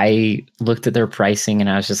I looked at their pricing and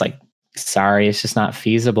I was just like, sorry, it's just not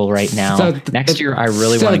feasible right now. So next year, I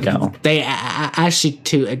really want to go. They asked you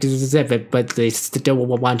to exhibit, but they still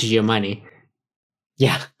wanted your money.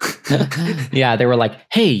 Yeah. Yeah, they were like,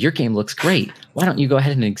 hey, your game looks great. Why don't you go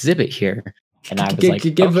ahead and exhibit here? And I was like,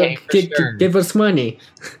 okay, give us money.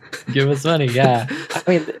 Give us money, yeah. I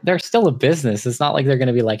mean, they're still a business. It's not like they're going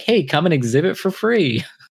to be like, hey, come and exhibit for free.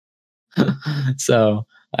 So,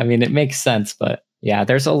 I mean, it makes sense. But yeah,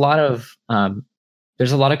 there's a lot of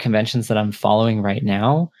conventions that I'm following right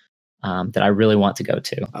now that I really want to go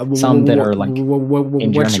to. Some that are like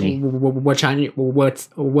in Germany.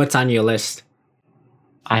 What's on your list?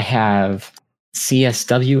 I have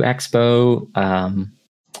CSW Expo,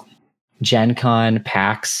 Gen Con,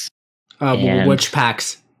 PAX. Which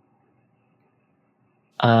PAX?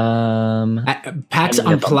 PAX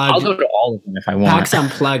Unplugged. I'll go to all of them if I want. PAX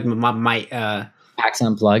Unplugged might. PAX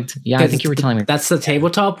Unplugged. Yeah, I think you were telling me. That's the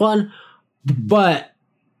tabletop one, but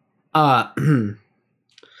but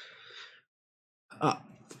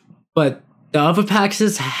the other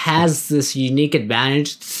PAXs has this unique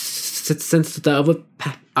advantage since the other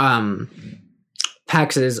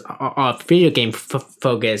PAXs are video game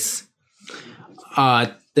focus.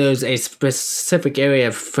 There's a specific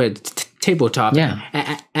area for tabletop,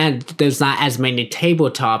 and there's not as many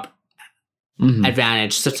tabletop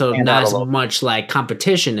advantage, so not as much like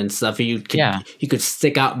competition and stuff. You could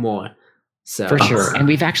stick out more. So for sure, and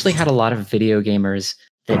we've actually had a lot of video gamers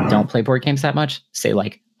that don't play board games that much say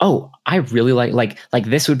like, "Oh, I really like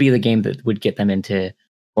this would be the game that would get them into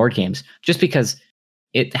board games," just because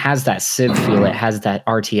it has that Civ feel, it has that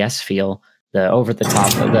RTS feel, the over the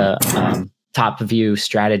top of the top view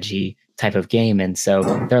strategy type of game. And so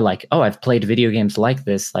they're like, oh, I've played video games like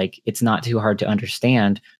this. Like, it's not too hard to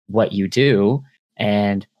understand what you do.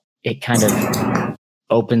 And it kind of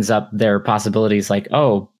opens up their possibilities like,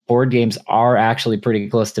 oh, board games are actually pretty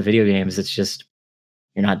close to video games. It's just,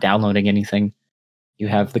 you're not downloading anything. You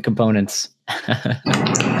have the components.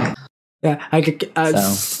 Yeah, I could,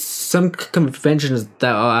 some conventions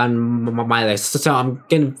that are on my list. So I'm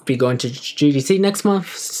going to be going to GDC next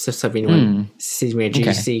month. So if anyone sees me at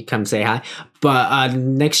GDC, come say hi. But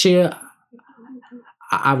next year,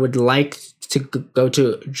 I would like to go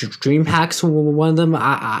to DreamHacks. One of them,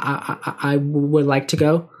 I would like to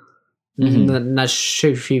go. Not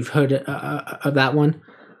sure if you've heard of that one.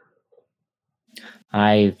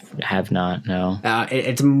 I have not, no.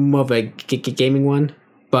 It's more of a gaming one.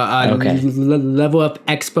 But Level Up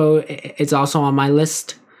Expo is also on my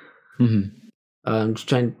list. I'm just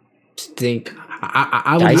trying to think.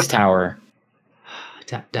 I Dice Tower.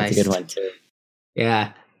 Dice. That's a good one too.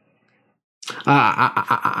 Yeah.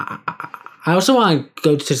 I also want to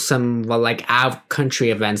go to some like out country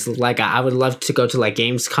events. Like I would love to go to like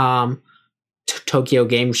Gamescom, Tokyo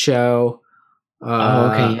Game Show.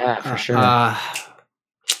 For sure.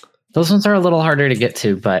 Those ones are a little harder to get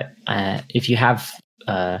to, but if you have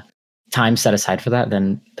time set aside for that,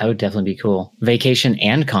 then that would definitely be cool. Vacation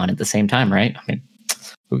and con at the same time, right? I mean,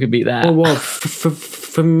 who could beat that? Well,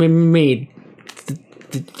 for me,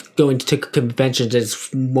 going to conventions is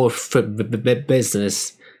more for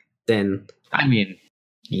business than. I mean,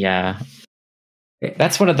 yeah,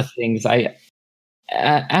 that's one of the things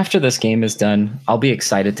after this game is done, I'll be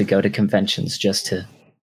excited to go to conventions just to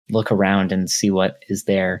look around and see what is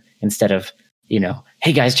there instead of,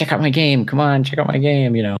 hey guys, check out my game. Come on, check out my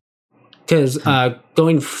game, Because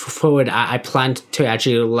going forward, I plan to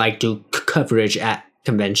actually do coverage at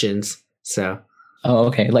conventions. So. Oh,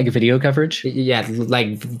 okay. Like video coverage? Yeah,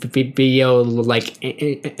 like video, like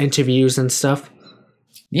interviews and stuff.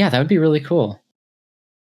 Yeah, that would be really cool.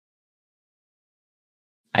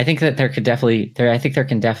 I think that there can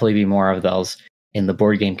definitely be more of those in the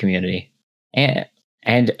board game community. And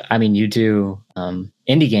I mean, you do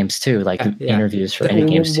indie games too, like interviews for indie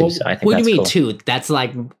games too. So I think that's cool. What do you mean too? That's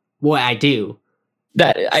like what I do.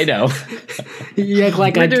 That I know. Yeah,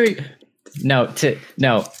 like I'm doing. No,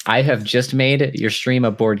 I have just made your stream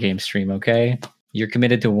a board game stream, okay? You're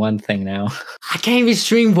committed to one thing now. I can't even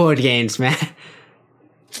stream board games, man.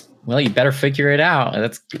 Well, you better figure it out.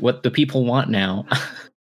 That's what the people want now.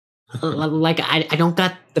 Like, I don't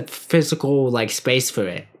got the physical, space for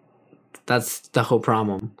it. That's the whole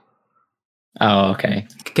problem. Oh, okay.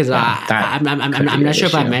 Because I'm not sure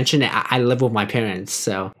if I mentioned it. I live with my parents,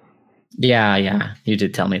 so... Yeah, you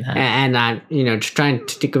did tell me that. And I'm, trying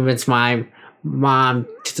to convince my mom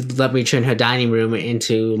to let me turn her dining room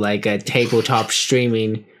into a tabletop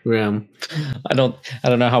streaming room. I don't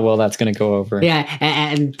know how well that's going to go over. Yeah,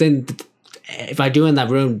 and then if I do in that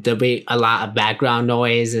room, there'll be a lot of background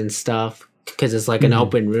noise and stuff because it's an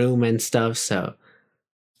open room and stuff. So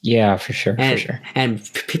yeah, for sure. And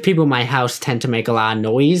people in my house tend to make a lot of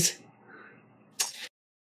noise.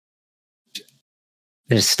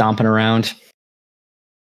 They're just stomping around.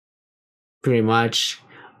 Pretty much.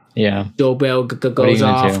 Yeah. Doorbell goes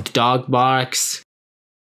off. Dog barks.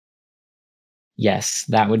 Yes,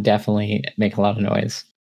 that would definitely make a lot of noise.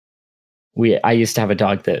 I used to have a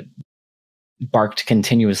dog that barked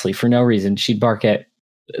continuously for no reason. She'd bark at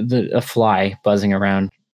a fly buzzing around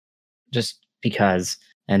just because.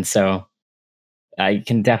 And so I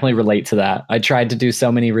can definitely relate to that. I tried to do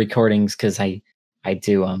so many recordings because I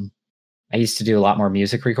used to do a lot more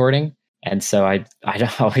music recording. And so I'd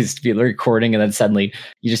always be recording and then suddenly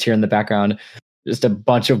you just hear in the background just a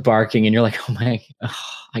bunch of barking and you're like,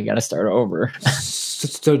 I got to start over.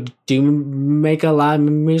 So do you make a lot of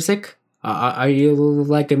music? Are you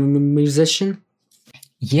like a musician?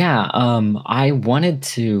 Yeah. I wanted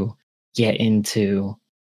to get into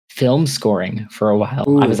film scoring for a while.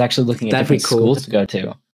 Ooh, I was actually looking at different schools to go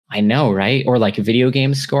to. I know, right? Or video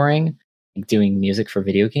game scoring, doing music for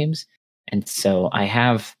video games. And so I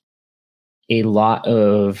have a lot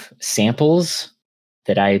of samples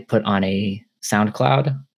that I put on a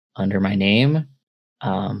SoundCloud under my name.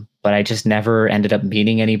 But I just never ended up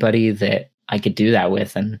meeting anybody that I could do that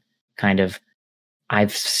with. And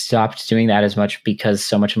I've stopped doing that as much because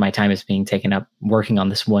so much of my time is being taken up working on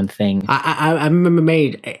this one thing. I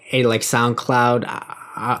made a SoundCloud.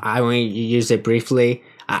 I only used it briefly.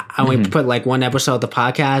 I only put one episode of the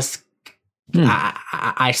podcast.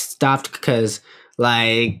 I stopped because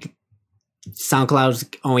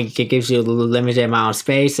SoundCloud only gives you a limited amount of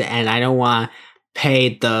space, and I don't want to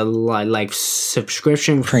pay the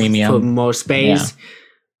subscription premium for more space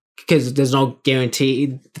because there's no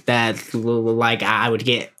guarantee that I would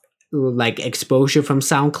get exposure from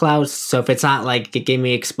SoundCloud. So if it's not it gave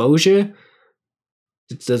me exposure,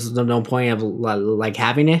 there's no point of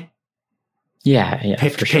having it. Yeah,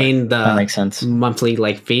 for paying the that makes sense. Monthly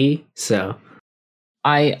fee. So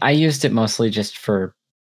I used it mostly just for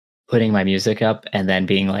putting my music up and then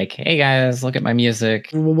being like, hey guys, look at my music.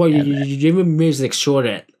 Well, your music's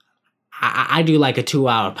shorter. I do a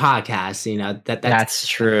 2-hour podcast. That's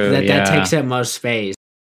true. That takes up most space.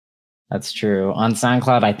 That's true. On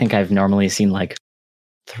SoundCloud, I think I've normally seen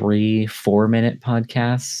 3-4 minute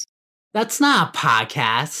podcasts. That's not a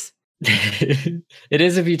podcast. It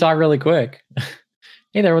is if you talk really quick.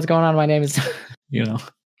 Hey there, what's going on? My name is,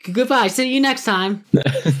 Goodbye. See you next time.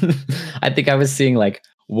 I think I was seeing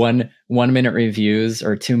 1 minute reviews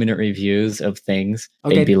or 2 minute reviews of things.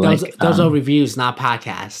 Okay, those are reviews, not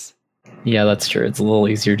podcasts. Yeah, that's true. It's a little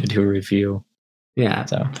easier to do a review. Yeah.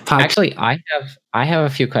 So actually, I have a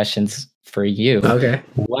few questions for you. Okay.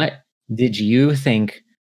 What did you think?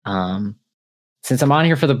 Since I'm on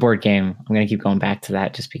here for the board game, I'm going to keep going back to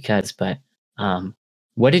that just because. But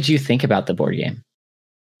what did you think about the board game?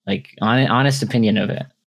 Honest opinion of it.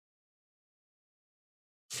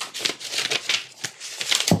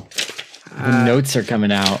 The notes are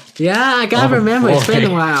coming out. Yeah, I gotta remember. Boy. It's been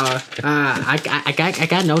a while. I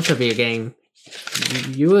got notes of your game.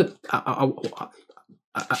 You were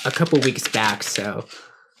a couple weeks back, so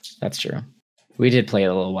that's true. We did play it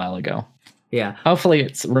a little while ago. Yeah. Hopefully,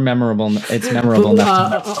 it's memorable. It's memorable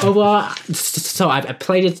enough. Well, so I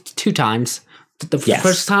played it 2 times. The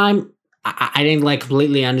first time, I didn't like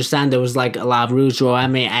completely understand. There was like a lot of rules thrown at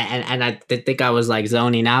me, and I think I was like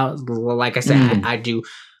zoning out. Like I said, I do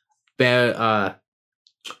better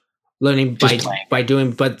learning by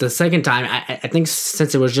doing. But the second time, I think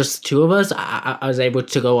since it was just 2 of us, I was able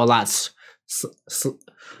to go a lot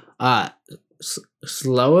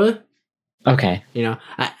slower. Okay. You know,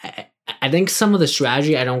 I think some of the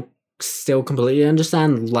strategy I don't still completely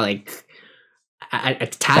understand. Like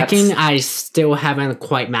attacking, I still haven't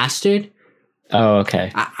quite mastered. Oh,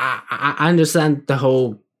 okay. I understand the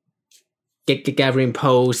whole gathering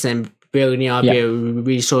posts and building up your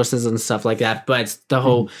resources and stuff like that, but the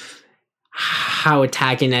whole how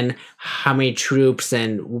attacking and how many troops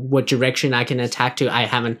and what direction I can attack to, I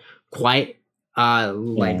haven't quite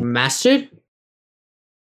mastered.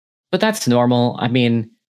 But that's normal. I mean,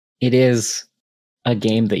 it is a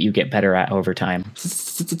game that you get better at over time.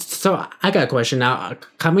 So I got a question now.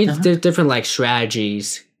 How many different like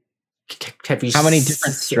strategies have you? How many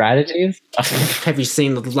different strategies have you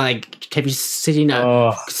seen? Like, have you seen?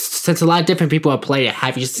 Since a lot of different people have played it,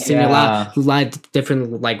 have you seen a lot of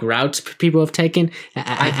different like routes people have taken?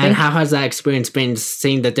 And how has that experience been?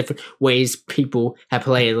 Seeing the different ways people have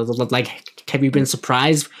played, like, have you been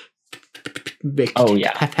surprised? Oh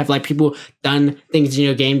yeah. Have like people done things in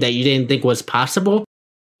your game that you didn't think was possible?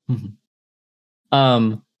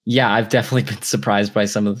 Yeah, I've definitely been surprised by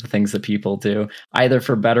some of the things that people do, either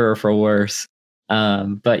for better or for worse.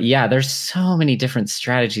 But yeah, there's so many different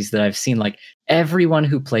strategies that I've seen. Like everyone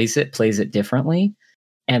who plays it differently,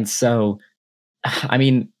 and so I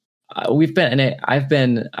mean, we've been in it.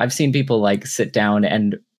 I've seen people like sit down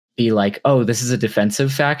and be like, oh, this is a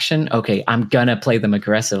defensive faction. Okay, I'm gonna play them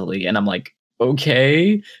aggressively. And I'm like,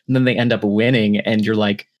 okay. And then they end up winning, and you're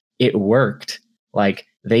like, it worked. Like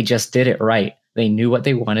they just did it right. They knew what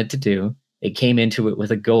they wanted to do. They came into it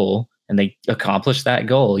with a goal, and they accomplished that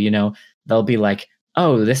goal. You know, they'll be like,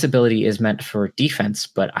 oh, this ability is meant for defense,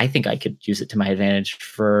 but I think I could use it to my advantage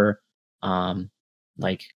for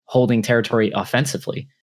like holding territory offensively.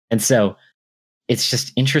 And so it's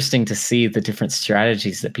just interesting to see the different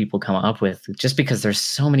strategies that people come up with, just because there's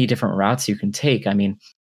so many different routes you can take. I mean,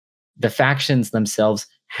 the factions themselves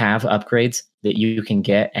have upgrades that you can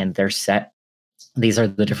get, and they're set. These are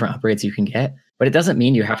the different upgrades you can get, but it doesn't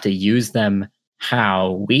mean you have to use them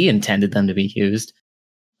how we intended them to be used.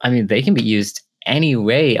 I mean, they can be used any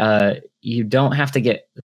way. You don't have to get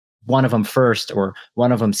one of them first or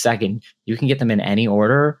one of them second. You can get them in any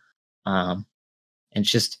order. And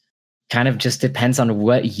just kind of just depends on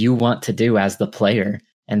what you want to do as the player.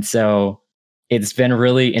 And so it's been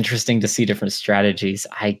really interesting to see different strategies.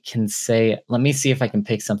 I can say, let me see if I can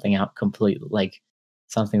pick something out completely, like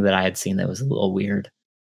something that I had seen that was a little weird.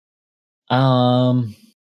 I'm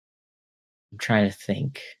trying to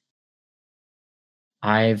think.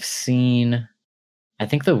 I've seen, I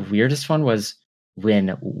think the weirdest one was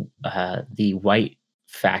when the white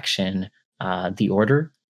faction, the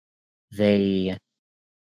Order, it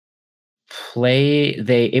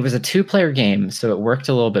was a 2-player game, so it worked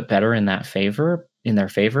a little bit better in their favor,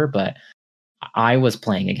 but I was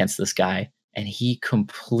playing against this guy and he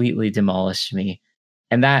completely demolished me.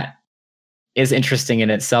 And that is interesting in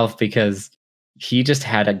itself because he just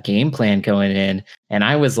had a game plan going in, and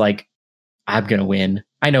I was like, I'm going to win.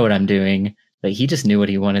 I know what I'm doing. But he just knew what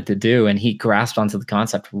he wanted to do, and he grasped onto the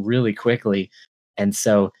concept really quickly. And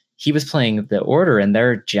so he was playing the Order, and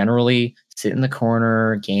they're generally sit in the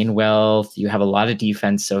corner, gain wealth. You have a lot of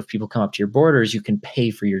defense. So if people come up to your borders, you can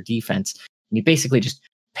pay for your defense. And you basically just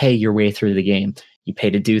pay your way through the game. You pay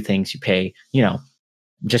to do things. You pay,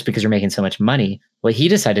 just because you're making so much money. What he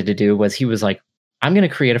decided to do was he was like, I'm going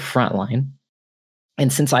to create a front line.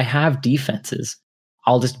 And since I have defenses,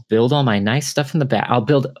 I'll just build all my nice stuff in the back. I'll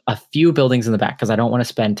build a few buildings in the back because I don't want to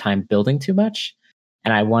spend time building too much.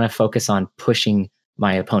 And I want to focus on pushing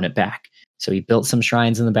my opponent back. So he built some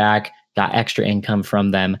shrines in the back, got extra income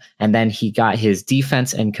from them. And then he got his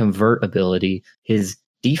defense and convert ability. His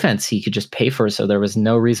defense he could just pay for. So there was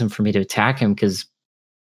no reason for me to attack him because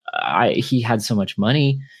he had so much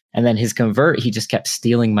money. And then his convert, he just kept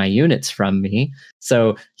stealing my units from me.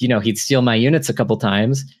 So, he'd steal my units a couple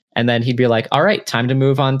times. And then he'd be like, all right, time to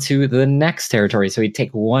move on to the next territory. So he'd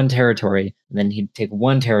take one territory, and then he'd take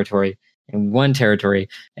one territory and one territory.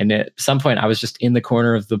 And at some point I was just in the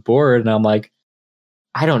corner of the board, and I'm like,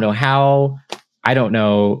 I don't know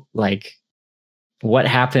like what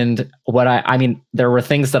happened. I mean, there were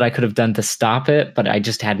things that I could have done to stop it, but I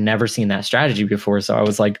just had never seen that strategy before. So I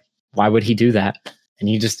was like, why would he do that? And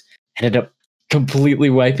he just ended up completely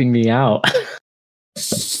wiping me out.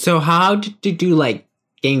 So how did you do like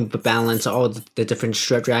game balance all the different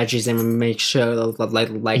strategies and make sure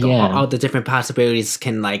like Yeah. all the different possibilities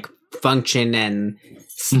can like function and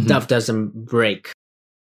stuff doesn't break?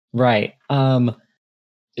 Right.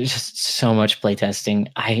 Just so much playtesting.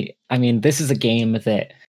 I mean, this is a game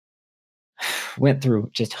that went through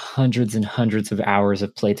just hundreds and hundreds of hours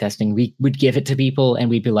of playtesting. We would give it to people and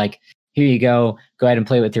we'd be like, here you go ahead and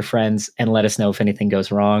play with your friends and let us know if anything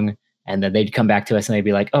goes wrong. And then they'd come back to us and they'd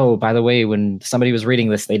be like, oh, by the way, when somebody was reading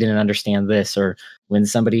this, they didn't understand this. Or when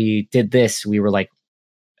somebody did this, we were like,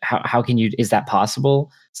 how can you, is that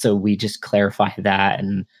possible? So we just clarify that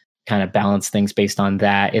and kind of balance things based on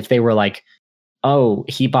that. If they were like, oh,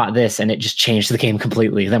 he bought this and it just changed the game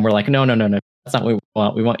completely, then we're like, no. That's not what we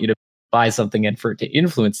want. We want you to buy something and for it to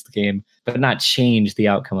influence the game, but not change the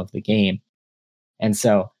outcome of the game. And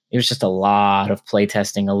so it was just a lot of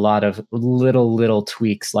playtesting, a lot of little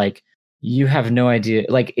tweaks. Like you have no idea.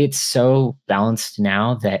 Like it's so balanced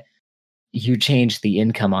now that you change the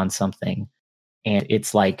income on something and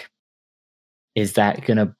it's like, is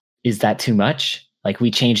that too much? Like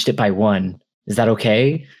we changed it by 1. Is that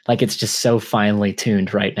okay? Like it's just so finely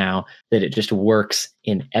tuned right now that it just works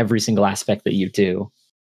in every single aspect that you do.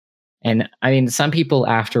 And I mean, some people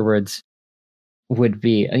afterwards would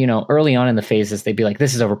be, early on in the phases, they'd be like,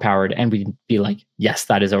 this is overpowered. And we'd be like, yes,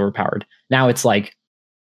 that is overpowered. Now it's like,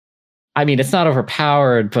 I mean, it's not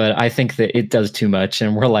overpowered, but I think that it does too much.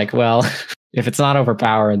 And we're like, well, if it's not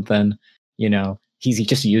overpowered, then, he's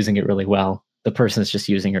just using it really well. The person's just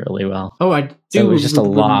using it really well. Oh, I do. So it was just a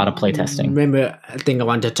lot of playtesting. Remember, I think I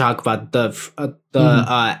wanted to talk about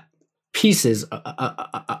the pieces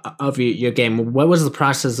of your game. What was the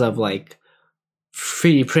process of like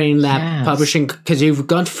 3D printing that, publishing? Because you've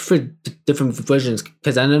gone through different versions.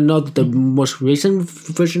 Because I don't know the most recent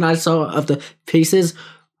version I saw of the pieces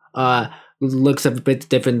looks a bit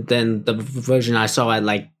different than the version I saw at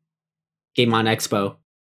like Game On Expo.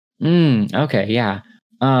 Okay, yeah.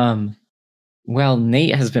 Well,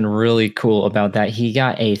 Nate has been really cool about that. He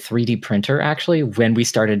got a 3D printer actually when we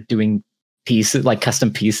started doing pieces, like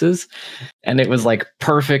custom pieces, and it was like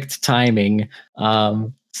perfect timing.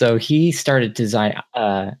 So he started design.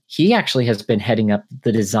 He actually has been heading up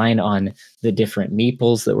the design on the different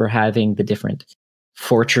meeples that we're having, the different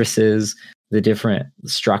fortresses, the different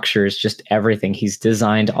structures, just everything. He's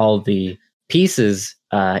designed all the pieces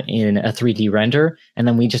in a 3D render, and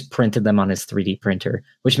then we just printed them on his 3D printer,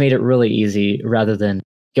 which made it really easy rather than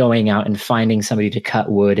going out and finding somebody to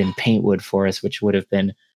cut wood and paint wood for us, which would have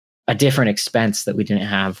been a different expense that we didn't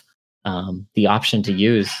have the option to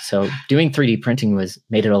use. So doing 3D printing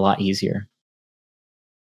made it a lot easier.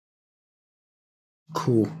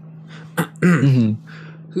 Cool.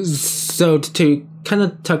 So to kind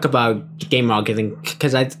of talk about game marketing,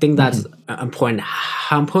 because I think that's important.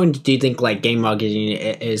 How important do you think like game marketing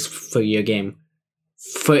is for your game,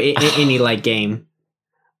 for any like game?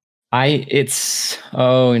 It's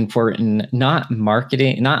so important. Not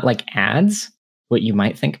marketing, not like ads, what you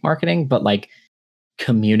might think marketing, but like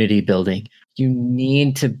community building. You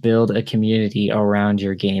need to build a community around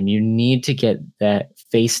your game. You need to get that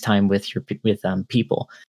FaceTime with people,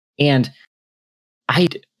 and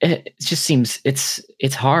it just seems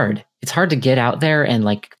it's hard. It's hard to get out there and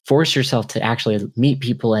like force yourself to actually meet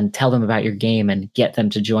people and tell them about your game and get them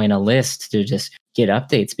to join a list to just get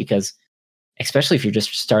updates, because especially if you're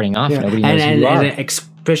just starting off, nobody knows who you are. And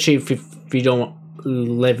especially if you don't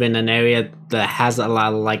live in an area that has a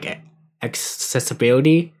lot of like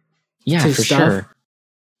accessibility. Yeah, for sure.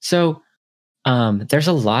 So there's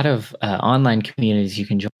a lot of online communities you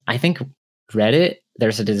can join. I think Reddit,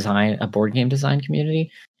 there's a board game design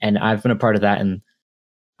community, and I've been a part of that. And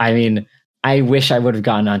I mean, I wish I would have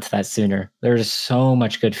gotten onto that sooner. There's so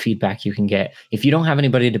much good feedback you can get. If you don't have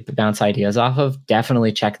anybody to bounce ideas off of,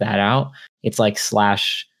 definitely check that out. It's like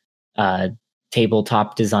 /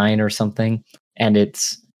 tabletop design or something. And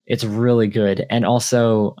it's really good. And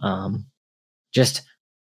also just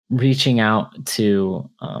reaching out to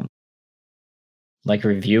like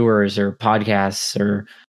reviewers or podcasts or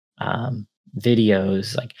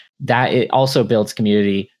videos like that, it also builds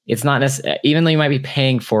community. It's not necessarily, even though you might be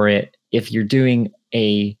paying for it, if you're doing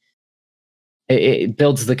it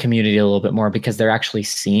builds the community a little bit more, because they're actually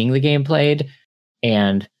seeing the game played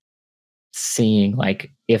and seeing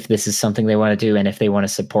like if this is something they want to do and if they want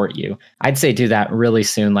to support you. I'd say do that really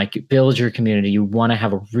soon. Like build your community. You want to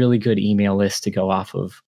have a really good email list to go off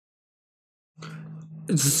of.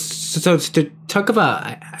 So to talk about,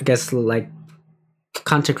 I guess, like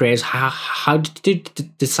content creators, how did you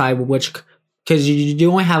decide which? Because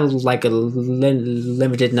you only have like a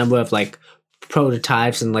limited number of like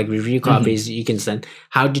prototypes and like review copies you can send.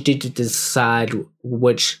 How did you decide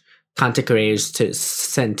which content creators to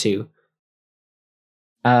send to?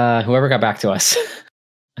 Whoever got back to us.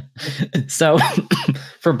 So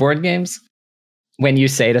for board games, when you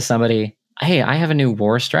say to somebody, hey, I have a new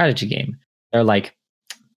war strategy game, they're like,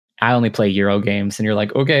 I only play Euro games. And you're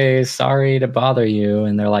like, okay, sorry to bother you.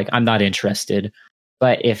 And they're like, I'm not interested.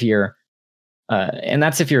 But if you're, and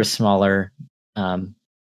that's if you're a smaller,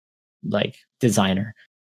 like designer,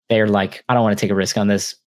 they're like, I don't want to take a risk on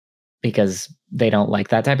this because they don't like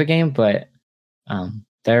that type of game. But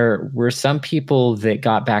there were some people that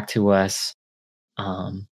got back to us.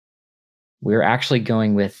 We're actually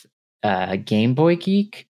going with Game Boy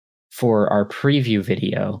Geek for our preview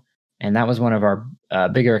video. And that was one of our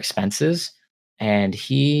bigger expenses. And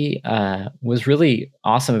he was really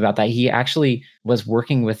awesome about that. He actually was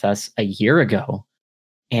working with us a year ago.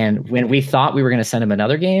 And when we thought we were going to send him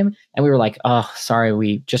another game, and we were like, oh, sorry,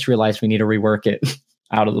 we just realized we need to rework it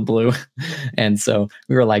out of the blue. And so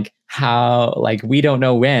we were like, how, like, we don't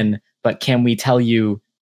know when, but can we tell you,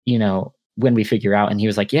 when we figure out? And he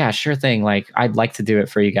was like, yeah, sure thing. Like, I'd like to do it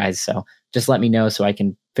for you guys. So just let me know so I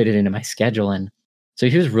can fit it into my schedule. And so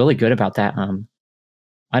he was really good about that.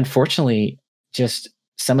 Unfortunately, just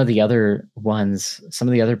some of the other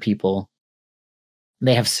people,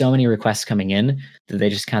 they have so many requests coming in that they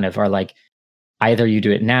just kind of are like, either you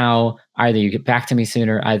do it now, either you get back to me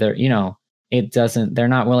sooner, either, they're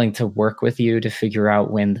not willing to work with you to figure out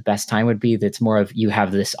when the best time would be. That's more of, you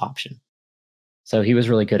have this option. So he was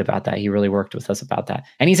really good about that. He really worked with us about that.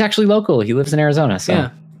 And he's actually local. He lives in Arizona. So yeah,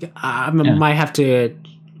 I might have to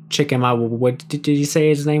check him out. What did you say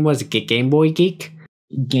his name was? Game Boy Geek?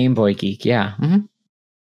 Game Boy Geek, yeah. Mm-hmm.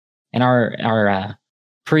 And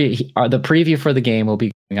the preview for the game will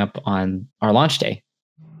be going up on our launch day.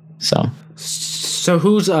 So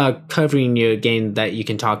who's covering your game that you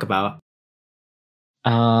can talk about?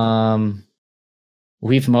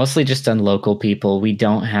 We've mostly just done local people. We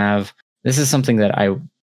don't have. This is something that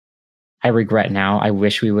I regret now. I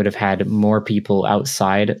wish we would have had more people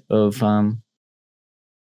outside of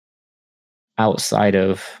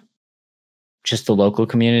just the local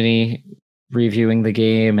community reviewing the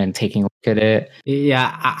game and taking a look at it.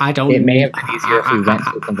 Yeah, I don't. It may have been easier if we went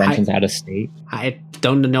to conventions out of state. I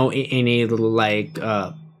don't know any like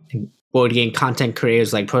board game content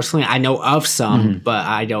creators. Like personally, I know of some, but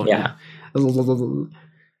I don't. Yeah. So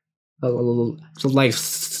like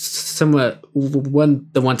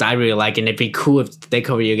the ones I really like, and it'd be cool if they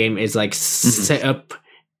cover your game, is like shut up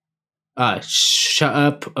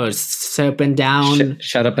or sit up and down.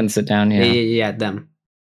 Shut up and sit down. Yeah, them.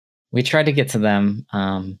 We tried to get to them.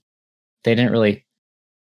 They didn't really,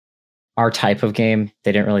 our type of game,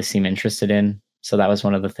 they didn't really seem interested in. So that was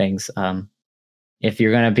one of the things. If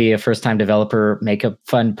you're going to be a first time developer, make a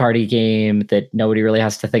fun party game that nobody really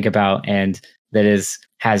has to think about and that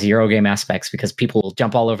has Eurogame aspects, because people will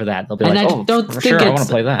jump all over that. They'll be like, I want to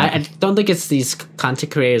play that. I don't think it's these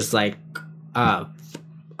content creators like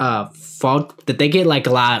fault that they get like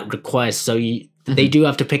a lot of requests. So they do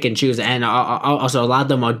have to pick and choose. And also a lot of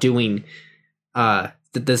them are doing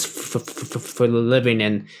this for a living.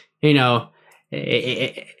 And,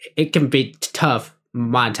 it can be tough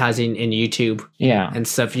monetizing in YouTube. Yeah. And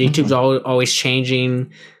stuff. YouTube's always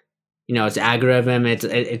changing. It's algorithm.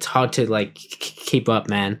 It's hard to like keep up,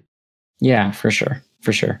 man. Yeah, for sure.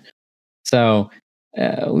 So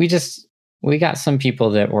we got some people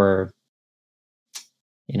that were,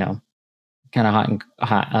 kind of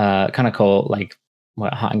kind of cold, like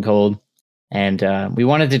hot and cold. And we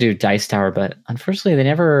wanted to do Dice Tower, but unfortunately they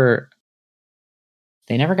never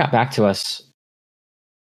got back to us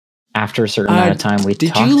after a certain amount of time.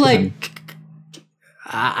 Did you like?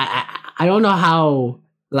 I don't know how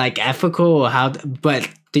like ethical or how, but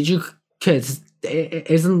did you? Because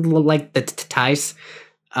isn't like the Dice,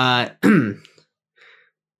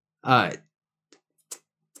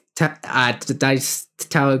 the Dice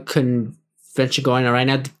Tower convention going on right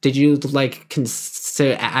now? Did you like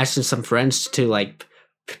consider asking some friends to like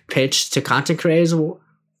pitch to content creators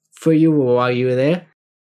for you while you were there?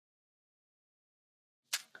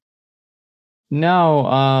 No,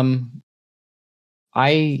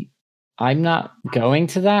 I'm not going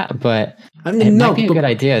to that, but it might be a good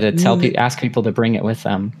idea to ask people to bring it with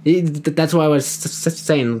them. That's why I was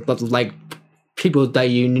saying, like people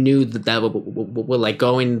that you knew that were like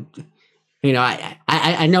going.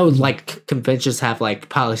 I know like conventions have like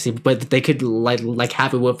policy, but they could like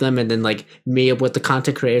have it with them and then like meet up with the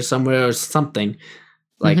content creator somewhere or something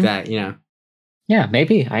like that. Yeah,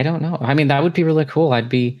 maybe. I don't know. I mean, that would be really cool. I'd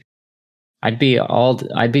be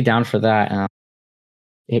down for that.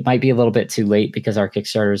 it might be a little bit too late because our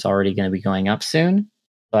Kickstarter is already going to be going up soon.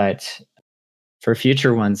 But for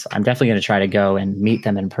future ones, I'm definitely going to try to go and meet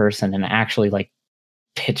them in person and actually like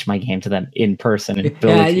pitch my game to them in person and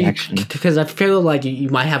build a connection. Because I feel like you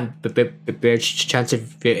might have a better chance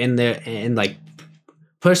if you're in there in like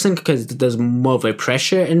person, because there's more of a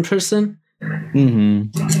pressure in person.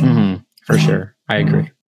 For sure, I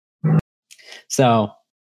agree. So,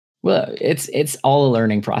 well, it's all a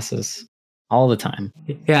learning process all the time.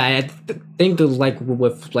 Yeah, I think like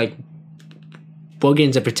with like board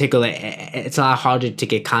games in particular, it's a lot harder to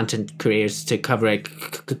get content creators to cover it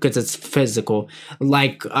because it's physical.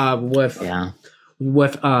 Like with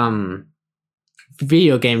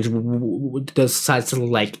video games, those sites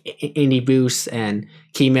like Indie Boost and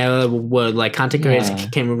Keymailer, where like content creators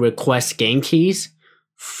can request game keys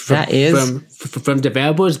from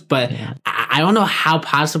developers, but I don't know how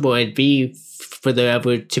possible it'd be for the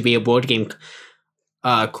developer to be a board game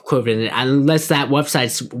equivalent unless that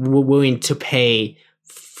website's willing to pay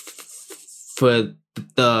for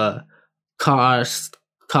the cost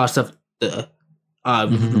of the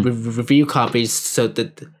review copies, so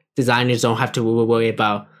that designers don't have to worry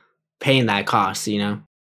about paying that cost, you know?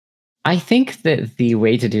 I think that the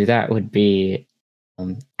way to do that would be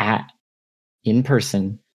in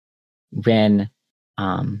person, when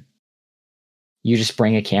you just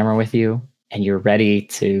bring a camera with you and you're ready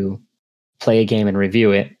to play a game and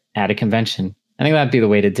review it at a convention. I think that'd be the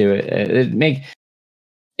way to do it.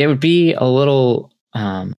 It would be a little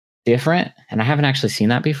different, and I haven't actually seen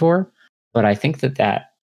that before, but I think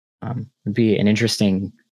that would be an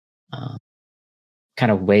interesting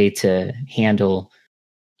kind of way to handle,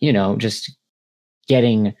 just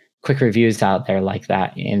getting quick reviews out there like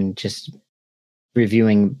that and just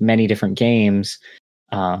reviewing many different games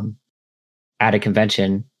at a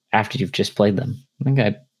convention after you've just played them. I think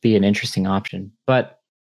that'd be an interesting option, but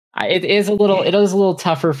it is a little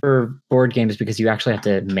tougher for board games because you actually have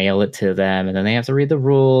to mail it to them, and then they have to read the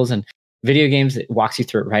rules. And video games, it walks you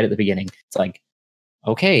through it right at the beginning. It's like,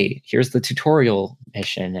 okay, here's the tutorial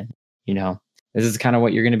mission, and this is kind of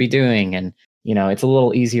what you're going to be doing. And it's a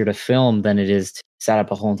little easier to film than it is to set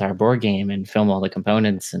up a whole entire board game and film all the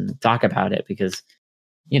components and talk about it, because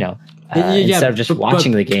instead of just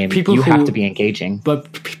watching the game, you have to be engaging.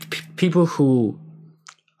 But people who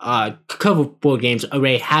cover board games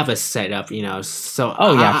already have a setup, so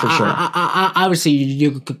for sure. Obviously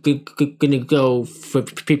you're gonna go for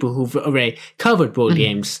people who've already covered board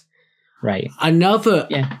games, right? Another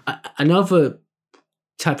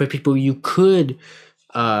type of people you could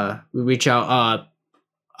reach out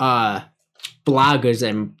bloggers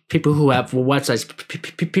and people who have websites,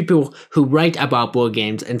 people who write about board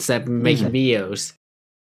games instead of making videos.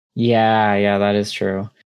 Yeah, that is true.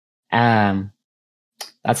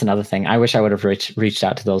 That's another thing. I wish I would have reached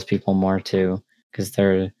out to those people more too, because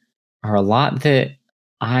there are a lot that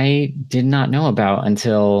I did not know about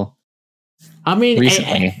until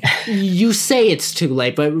recently. You say it's too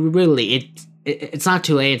late, but really it's not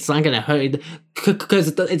too late. It's not going to hurt, because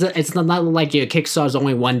it's not like your Kickstarter is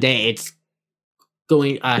only one day. It's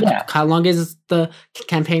going. How long is the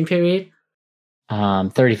campaign period?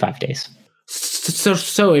 35 days.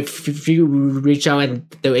 So if you reach out and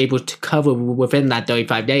they're able to cover within that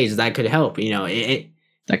 35 days, that could help.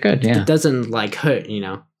 That could. Yeah. It doesn't hurt.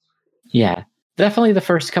 Yeah, definitely. The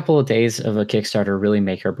first couple of days of a Kickstarter really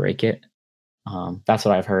make or break it. That's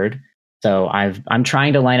what I've heard. So I'm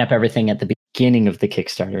trying to line up everything at the beginning of the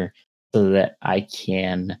Kickstarter so that I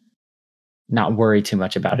can not worry too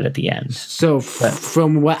much about it at the end. So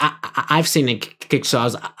from what I've seen in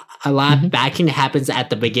Kickstarters, a lot of backing happens at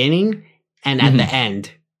the beginning and at the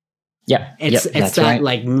end. Yeah, it's that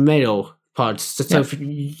right. Middle part. So if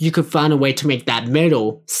you could find a way to make that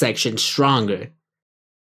middle section stronger.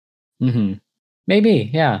 Maybe,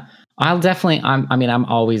 yeah. I'll definitely. I'm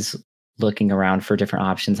always looking around for different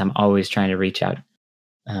options. I'm always trying to reach out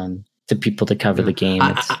to people to cover the game.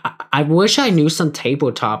 I wish I knew some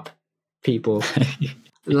tabletop people.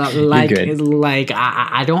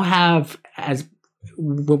 I don't have as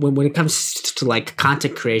when it comes to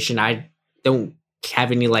content creation, I don't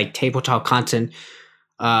have any tabletop content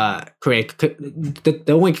create. The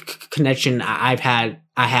only connection I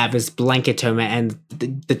have is Blanket Tournament,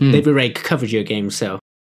 and they've already covered your game, so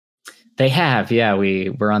they have. Yeah, we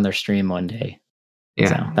were on their stream one day. Yeah,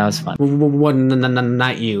 so that was fun. Well,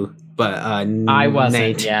 not you, but I wasn't.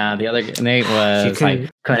 Nate. Yeah, the other Nate was. I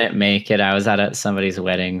couldn't make it. I was at somebody's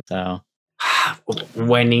wedding, so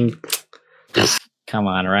wedding. Come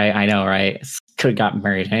on, right? I know, right? Could have got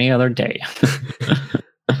married any other day.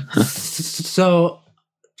 So,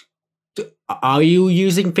 Are you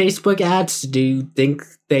using Facebook ads? Do you think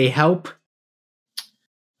they help?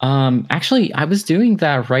 Actually, I was doing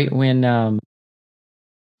that right when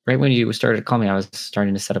you started calling me. I was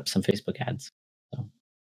starting to set up some Facebook ads. So.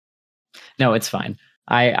 No, it's fine.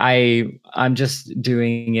 I'm just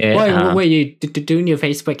doing it. Wait, you doing your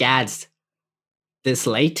Facebook ads this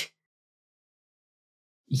late?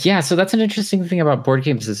 Yeah, so that's an interesting thing about board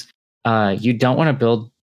games is you don't want to build.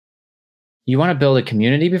 You want to build a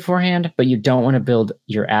community beforehand, but you don't want to build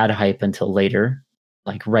your ad hype until later,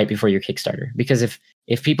 like right before your Kickstarter. Because if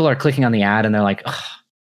people are clicking on the ad and they're like, "Oh,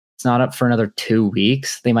 it's not up for another 2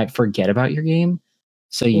 weeks," they might forget about your game.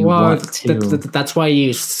 So you want to. That's why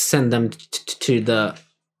you send them to the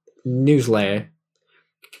newsletter.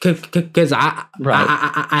 Because I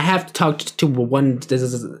have to talk to one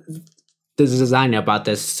designer about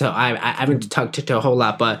this, so I haven't talked to a whole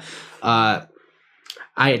lot, but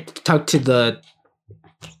I talked to the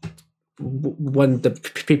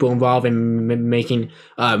people involved in making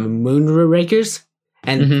Moonrakers,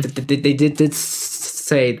 and they did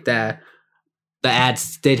say that the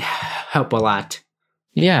ads did help a lot.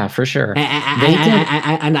 Yeah, for sure.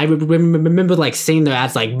 And I remember like seeing the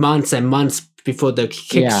ads like months and months before the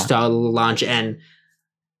Kickstarter launch, and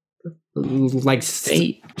like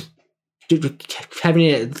having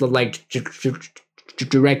it like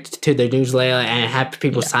direct to the newsletter and have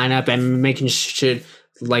people sign up and making sure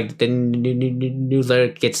like the newsletter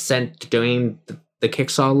gets sent during the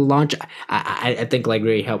Kickstarter launch. I think like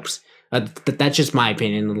really helps. That's just my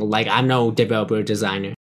opinion. Like I'm no developer or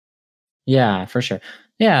designer. Yeah, for sure.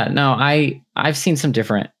 Yeah, no, I've seen some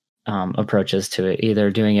different approaches to it,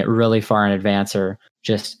 either doing it really far in advance or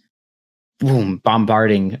just boom,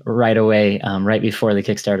 bombarding right away, right before the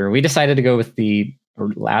Kickstarter. We decided to go with the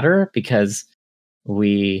latter because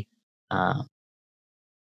there's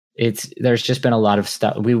just been a lot of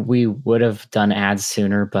stuff. We would have done ads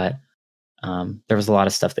sooner, but there was a lot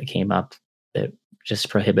of stuff that came up that just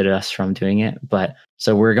prohibited us from doing it. But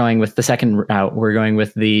so we're going with the second route. We're going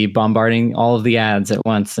with the bombarding all of the ads at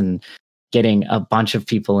once and getting a bunch of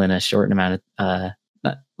people in a short amount of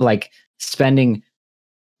like spending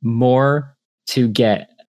more to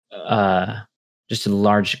get just a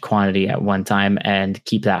large quantity at one time and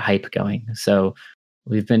keep that hype going. So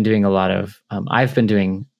we've been doing a lot of I've been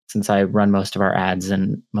doing, since I run most of our ads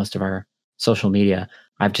and most of our social media,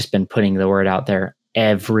 I've just been putting the word out there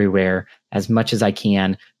everywhere as much as I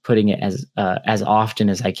can, putting it as often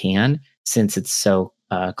as I can, since it's so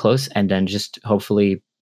close, and then just hopefully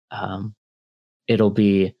it'll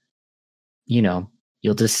be, you'll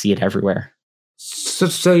just see it everywhere.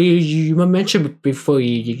 So you mentioned before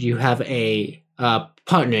you have a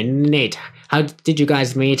partner, Nate. How did you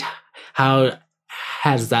guys meet? How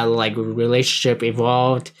has that like relationship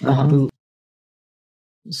evolved?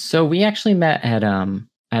 So we actually met at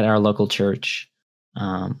our local church,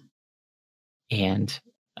 and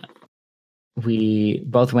we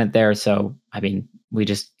both went there. So I mean, we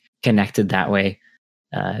just connected that way.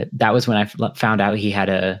 That was when I found out he had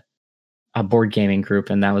a board gaming group,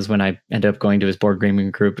 and that was when I ended up going to his board gaming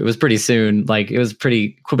group. It was pretty soon, like it was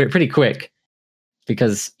pretty quick,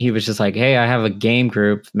 because he was just like, "Hey, I have a game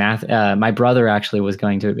group." My brother actually was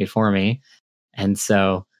going to it before me, and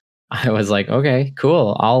so I was like, "Okay,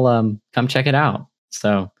 cool. I'll come check it out."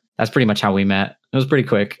 So that's pretty much how we met. It was pretty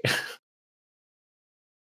quick.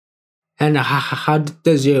 And how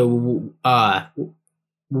does your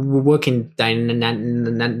working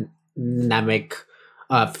dynamic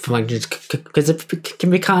functions? Because it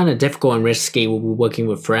can be kind of difficult and risky working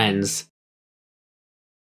with friends.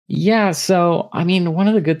 Yeah, so I mean, one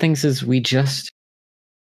of the good things is we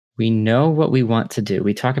know what we want to do.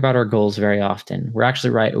 We talk about our goals very often. We're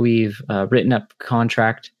actually we've written up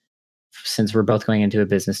contract, since we're both going into a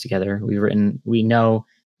business together. We know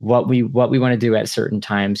what we want to do at certain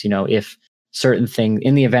times. If certain things,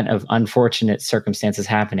 in the event of unfortunate circumstances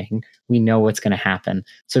happening, we know what's going to happen.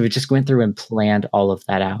 So we just went through and planned all of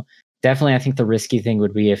that out. Definitely, I think the risky thing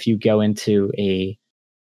would be if you go into a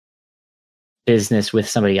business with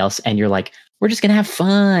somebody else and you're like, "We're just gonna have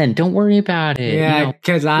fun. Don't worry about it. Yeah,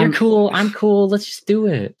 because you're cool. I'm cool. Let's just do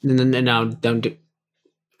it." No, don't do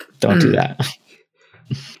that.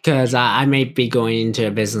 Because I may be going into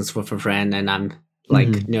a business with a friend and I'm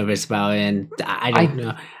like nervous about it, and I don't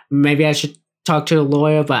know. Maybe I should talk to a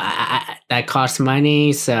lawyer, but that costs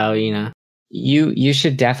money. So you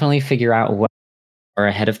should definitely figure out what are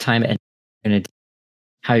ahead of time, and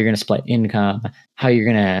how you're gonna split income, how you're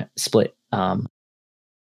gonna split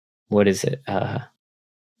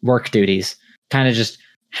work duties. Kind of just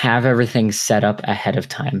have everything set up ahead of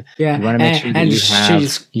time. Yeah, you want to make sure that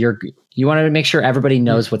you want to make sure everybody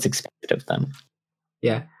knows what's expected of them.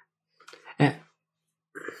 Yeah,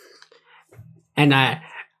 and I'm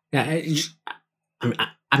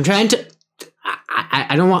trying to.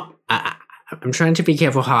 I don't want. I'm trying to be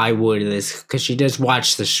careful how I word this because she does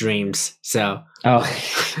watch the streams. So,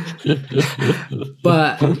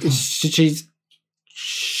 but she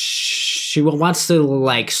wants to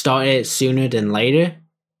like start it sooner than later.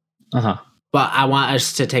 But I want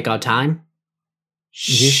us to take our time.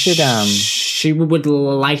 You should. She would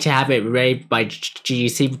like to have it ready by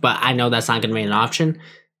GDC, but I know that's not going to be an option.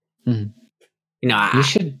 Mm-hmm. You know, you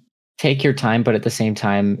should take your time, but at the same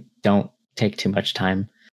time, don't take too much time,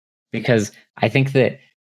 because I think that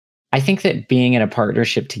being in a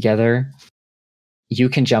partnership together, you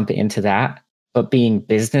can jump into that, but being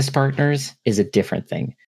business partners is a different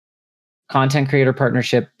thing. Content creator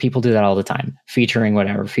partnership, people do that all the time. Featuring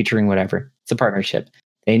whatever. It's a partnership.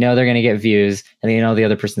 They know they're going to get views, and they know the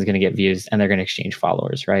other person's going to get views, and they're going to exchange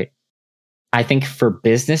followers, right? I think for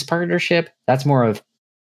business partnership, that's more of,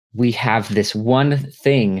 we have this one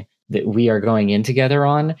thing that we are going in together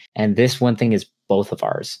on, and this one thing is both of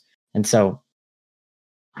ours. And so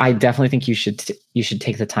I definitely think you should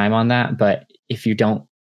take the time on that. But if you don't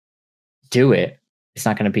do it, it's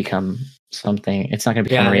not going to become something. It's not going to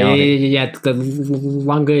become a reality. Yeah, the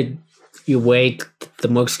longer you wait, the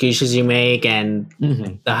more excuses you make, and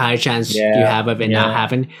the higher chance you have of it not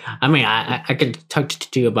happening. I mean, I could talk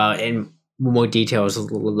to you about it in more details,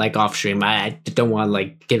 like off stream. I don't want to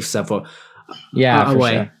like give stuff away.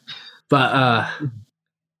 Sure. But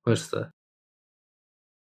what's the?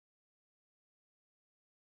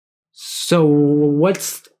 So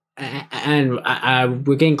what's and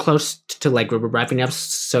we're getting close to like wrapping up.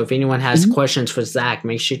 So if anyone has questions for Zach,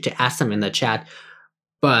 make sure to ask them in the chat.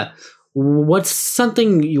 But what's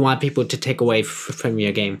something you want people to take away from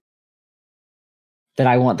your game? That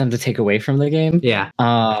I want them to take away from the game? Yeah.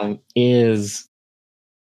 Is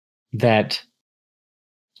that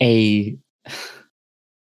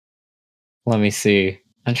let me see.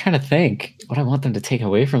 I'm trying to think what I want them to take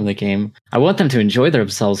away from the game. I want them to enjoy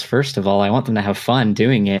themselves, first of all. I want them to have fun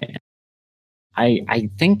doing it. I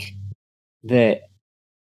think that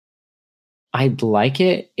I'd like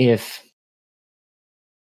it if...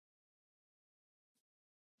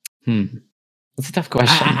 That's a tough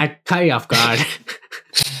question. I cut you off guard.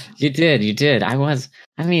 You did. Is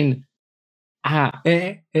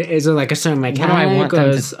it like a certain mechanic? What do I want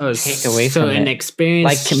them to take away from it? An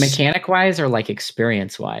experience, like mechanic-wise or like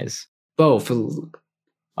experience-wise? Both.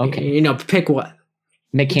 Okay. You know, pick what.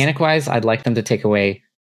 Mechanic-wise, I'd like them to take away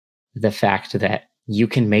the fact that you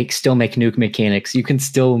can still make new mechanics. You can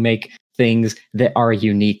still make things that are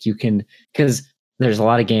unique. You can, because there's a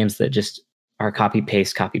lot of games that just are copy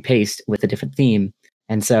paste with a different theme.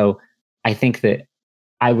 And so I think that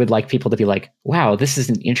I would like people to be like, wow, this is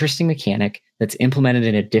an interesting mechanic that's implemented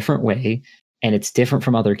in a different way, and it's different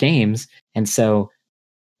from other games. And so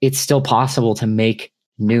it's still possible to make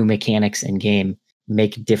new mechanics in game,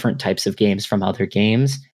 make different types of games from other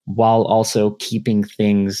games, while also keeping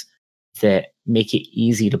things that make it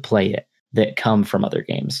easy to play it, that come from other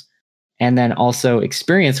games. And then also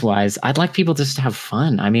experience-wise, I'd like people just to have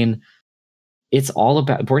fun. I mean,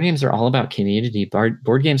 board games are all about community.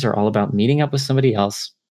 Board games are all about meeting up with somebody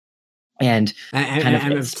else and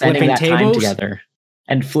kind of spending that time together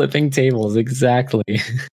and flipping tables. Exactly.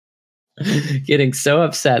 Getting so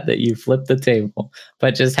upset that you flip the table,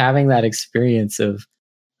 but just having that experience of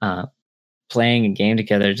playing a game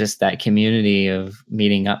together, just that community of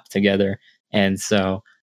meeting up together. And so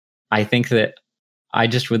I think that I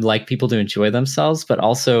just would like people to enjoy themselves, but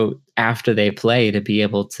also after they play to be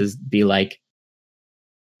able to be like,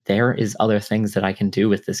 there is other things that I can do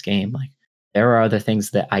with this game. Like, there are other things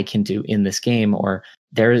that I can do in this game, or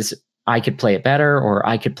I could play it better, or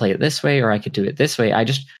I could play it this way, or I could do it this way.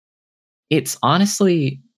 It's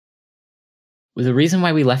honestly, the reason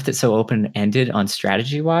why we left it so open-ended on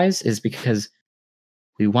strategy-wise is because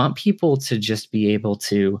we want people to just be able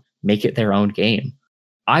to make it their own game.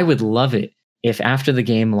 I would love it if after the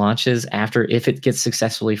game launches, if it gets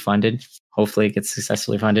successfully funded, hopefully it gets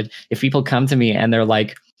successfully funded, if people come to me and they're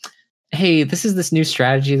like, hey, this is this new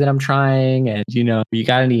strategy that I'm trying, and you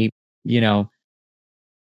got any,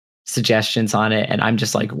 suggestions on it? And I'm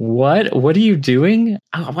just like, what are you doing?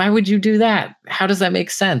 Why would you do that? How does that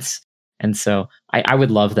make sense? And so I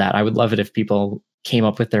would love that. I would love it if people came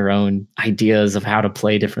up with their own ideas of how to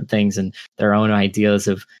play different things, and their own ideas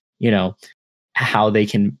of, how they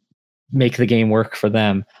can make the game work for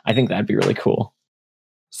them. I think that'd be really cool.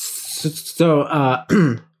 So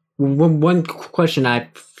one question I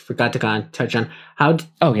forgot to kind of touch on. How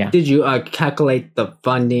did you calculate the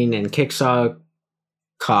funding and Kickstarter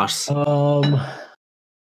costs?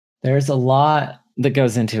 There's a lot that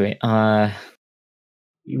goes into it.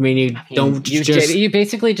 You mean you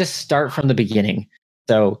basically just start from the beginning.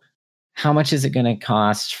 So how much is it going to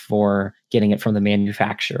cost for getting it from the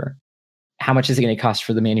manufacturer? How much is it going to cost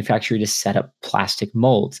for the manufacturer to set up plastic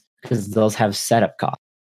molds? Because those have setup costs.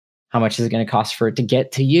 How much is it going to cost for it to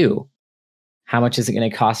get to you? How much is it going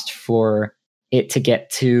to cost for it to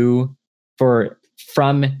get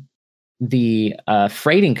from the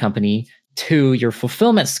freighting company to your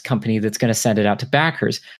fulfillment company that's going to send it out to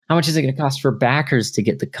backers? How much is it going to cost for backers to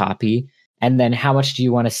get the copy? And then how much do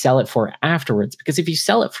you want to sell it for afterwards? Because if you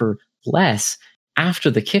sell it for less after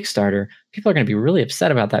the Kickstarter, people are going to be really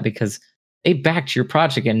upset about that because they backed your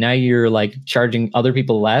project and now you're like charging other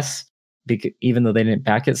people less even though they didn't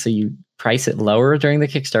back it. So you price it lower during the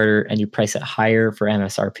Kickstarter and you price it higher for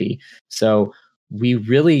MSRP. So we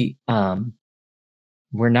really,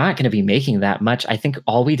 we're not going to be making that much. I think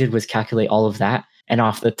all we did was calculate all of that. And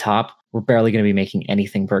off the top, we're barely going to be making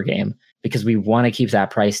anything per game because we want to keep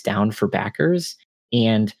that price down for backers.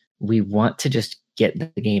 And we want to just get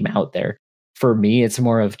the game out there. For me, it's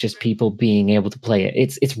more of just people being able to play it.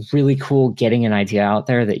 It's really cool getting an idea out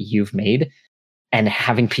there that you've made and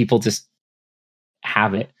having people just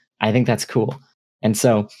have it. I think that's cool. And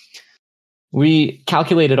so we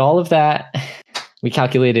calculated all of that. We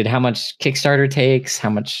calculated how much Kickstarter takes,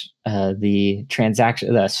 how much the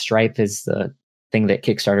Stripe is the thing that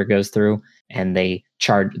Kickstarter goes through, and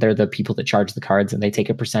they're the people that charge the cards and they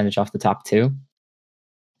take a percentage off the top too.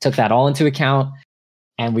 Took that all into account.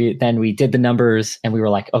 And we did the numbers and we were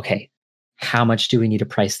like, okay, how much do we need to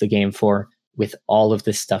price the game for with all of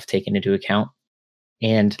this stuff taken into account?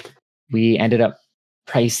 And we ended up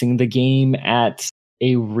pricing the game at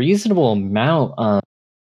a reasonable amount.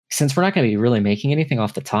 Since we're not going to be really making anything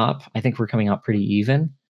off the top, I think we're coming out pretty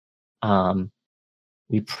even.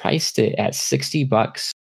 We priced it at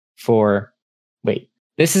 $60 for, wait,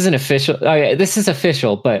 this isn't official. This is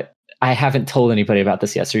official, but I haven't told anybody about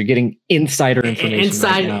this yet. So you're getting insider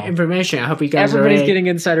information. Information. I hope you guys Everybody's getting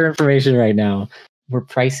insider information right now. We're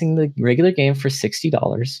pricing the regular game for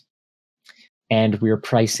 $60. And we're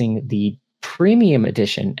pricing the premium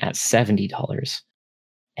edition at $70.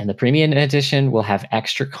 And the premium edition will have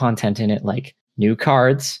extra content in it, like new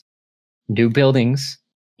cards, new buildings,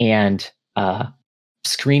 and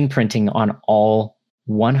screen printing on all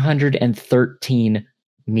 113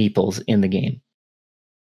 meeples in the game.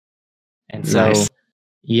 And so, nice.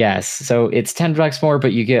 Yes, so it's $10 more,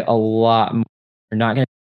 but you get a lot more. You're not going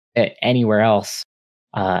to get anywhere else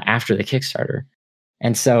after the Kickstarter.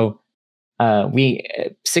 And so we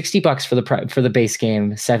 $60 for the base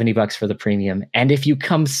game, $70 for the premium. And if you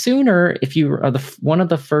come sooner, if you are one of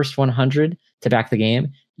the first 100 to back the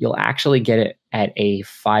game, you'll actually get it at a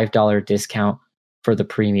 $5 discount for the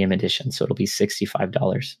premium edition. So it'll be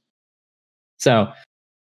 $65. So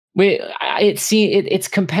it's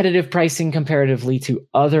competitive pricing comparatively to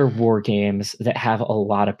other war games that have a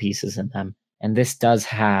lot of pieces in them. And this does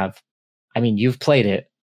have, I mean, you've played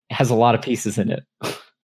it. It has a lot of pieces in it.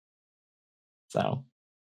 So,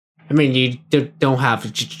 I mean, you don't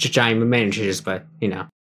have giant miniatures, but you know,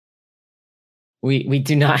 we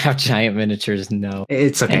do not have giant miniatures. No,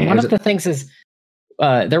 it's okay. And one of the things is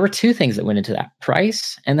there were two things that went into that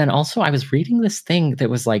price, and then also I was reading this thing that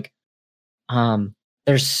was like,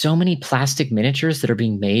 there's so many plastic miniatures that are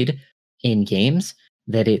being made in games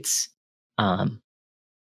that it's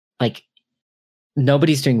like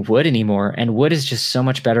nobody's doing wood anymore, and wood is just so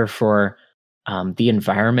much better for the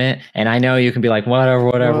environment. And I know you can be like, whatever.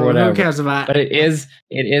 Who cares about? But it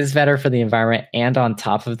is better for the environment, and on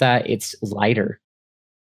top of that, it's lighter.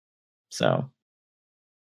 So,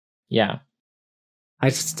 yeah. I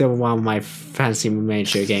still want my fancy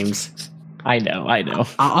miniature games. I know.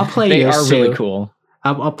 I'll play. They are really cool.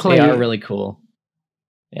 I'll play. They are really cool.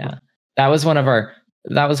 Yeah, that was one of our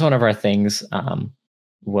things.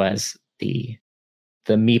 Was the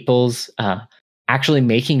meeples. Actually,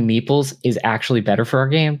 making meeples is actually better for our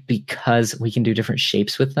game because we can do different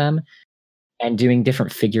shapes with them, and doing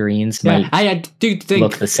different figurines. Yeah, I do think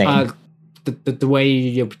look the same. The way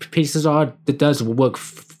your pieces are, that does work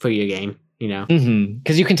for your game. You know,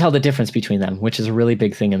 because you can tell the difference between them, which is a really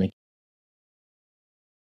big thing in the.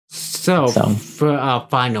 So for our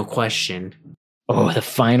final question. Oh, the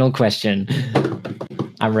final question.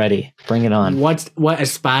 I'm ready. Bring it on. What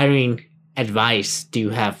aspiring advice do you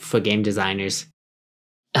have for game designers?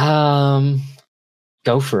 Go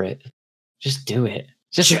for it. Just do it.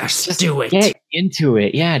 Just do it. into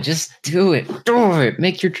it. Yeah, just do it. Do it.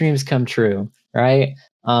 Make your dreams come true. Right.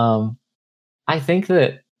 I think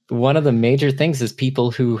that one of the major things is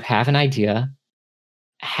people who have an idea,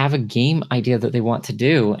 have a game idea that they want to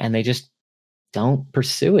do, and they just don't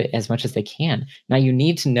pursue it as much as they can. Now, you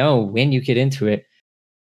need to know when you get into it,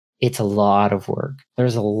 it's a lot of work.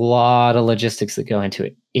 There's a lot of logistics that go into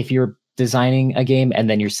it. If you're designing a game and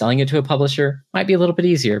then you're selling it to a publisher, it might be a little bit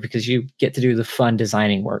easier because you get to do the fun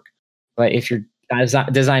designing work. But if you're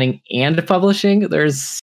designing and publishing,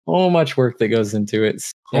 there's so much work that goes into it,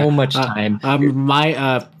 so much time.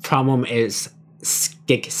 My problem is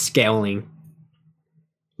scaling.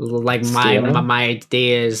 Like my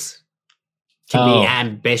ideas can be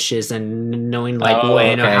ambitious, and knowing like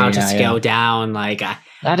when or how to scale down. Like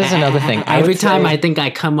that is another thing. Every time I think I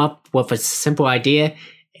come up with a simple idea,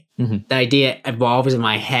 the idea evolves in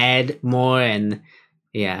my head more, and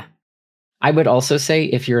yeah. I would also say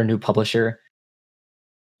if you're a new publisher,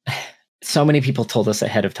 so many people told us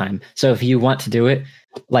ahead of time. So if you want to do it,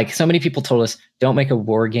 like so many people told us, don't make a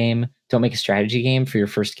war game, don't make a strategy game for your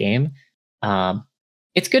first game.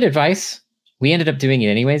 It's good advice. We ended up doing it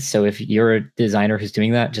anyways. So if you're a designer who's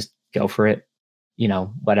doing that, just go for it. You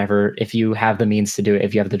know, whatever. If you have the means to do it,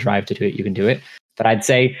 if you have the drive to do it, you can do it. But I'd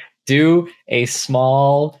say do a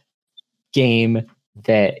small game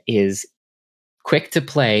that is quick to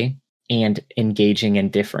play and engaging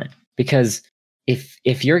and different. Because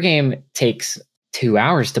if your game takes 2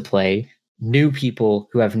 hours to play, new people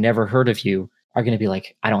who have never heard of you are going to be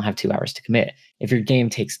like, I don't have 2 hours to commit. If your game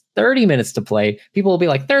takes 30 minutes to play, people will be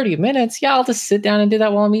like, 30 minutes? Yeah, I'll just sit down and do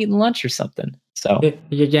that while I'm eating lunch or something. So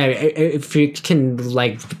yeah, if you can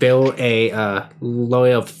like build a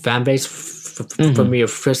loyal fan base from your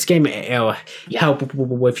first game, it'll help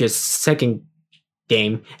with your second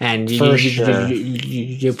game, and you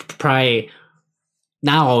probably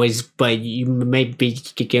not always, but you may be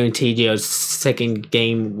guaranteed your second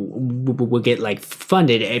game will get like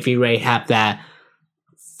funded if you already have that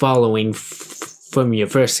following from your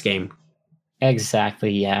first game.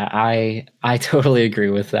 Exactly. Yeah, I totally agree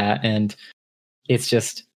with that, and it's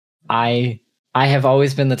just I have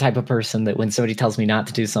always been the type of person that when somebody tells me not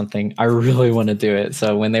to do something, I really want to do it.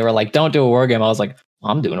 So when they were like, "Don't do a war game," I was like,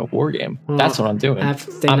 I'm doing a war game. That's what I'm doing.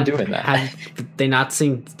 Doing that. Have they not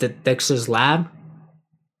seen Dexter's Lab?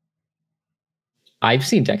 I've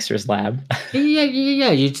seen Dexter's Lab. Yeah.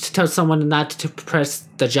 You just tell someone not to press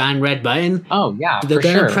the giant red button. Oh, yeah, they're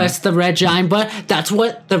gonna press the red giant button. That's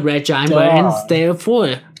what the red giant button's there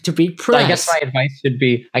for, to be pressed. So I guess my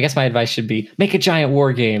advice should be make a giant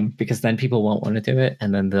war game, because then people won't want to do it,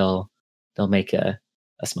 and then they'll make a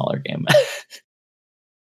smaller game.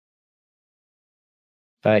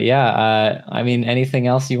 But yeah, I mean, anything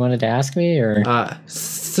else you wanted to ask me, or?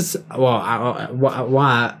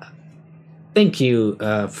 Thank you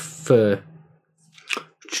for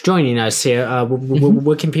joining us here.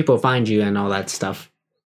 Where can people find you and all that stuff?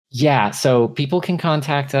 Yeah, so people can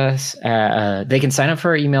contact us. They can sign up for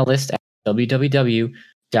our email list at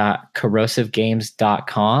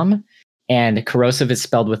www.corrosivegames.com. And corrosive is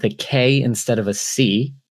spelled with a K instead of a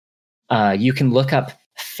C. You can look up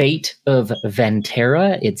Fate of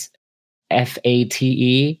Venterra. It's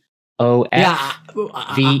FATEOFVENTERRA.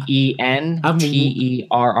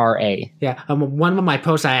 Yeah, one of my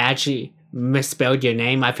posts, I actually misspelled your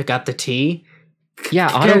name. I forgot the T. Yeah,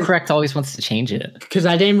 autocorrect always wants to change it. Because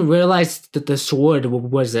I didn't realize that the sword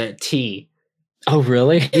was a T. Oh,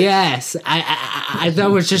 really? Yes, I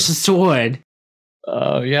thought it was just a sword.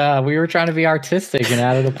 Oh, yeah, we were trying to be artistic and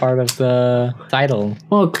added a part of the title.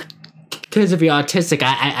 Well, because of your artistic,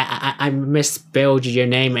 I misspelled your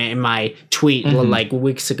name in my tweet like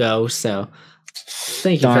weeks ago, so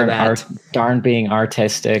thank you for that. Darn being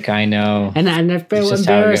artistic, I know. And I felt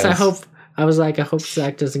embarrassed. I hope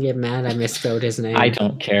Zach doesn't get mad I misspelled his name. I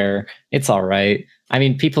don't care. It's all right. I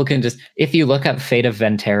mean, people can just, if you look up Fate of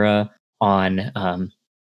Venterra on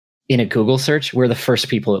in a Google search, we're the first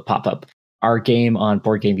people that pop up. Our game on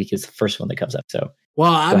Board Game Geek is the first one that comes up, so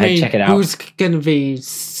well, I mean, check it out. Who's going to be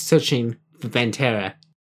searching for Venterra?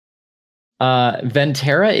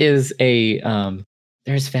 Venterra is a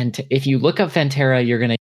if you look up Venterra, you're going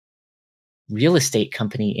to real estate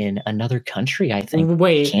company in another country, I think.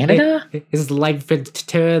 Wait, Canada? Is like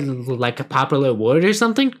Venterra like a popular word or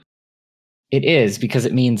something? It is, because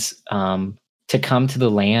it means to come to the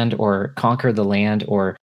land or conquer the land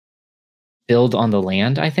or build on the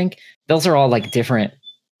land, I think. Those are all like different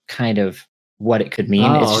kind of what it could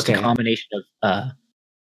mean. It's just a combination of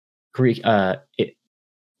Greek,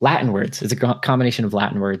 Latin words. It's a combination of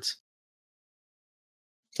Latin words.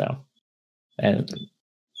 So,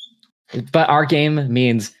 but our game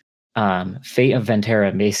means Fate of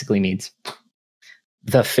Venterra basically means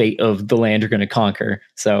the fate of the land you're going to conquer.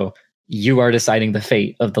 So you are deciding the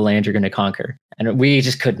fate of the land you're going to conquer. And we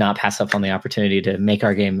just could not pass up on the opportunity to make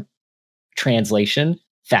our game translation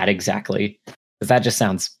that exactly. Because that just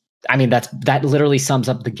sounds, I mean, that literally sums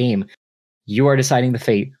up the game. You are deciding the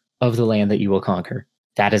fate of the land that you will conquer.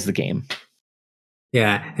 That is the game.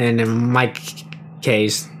 Yeah, and in my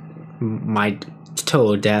case, my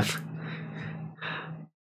total death.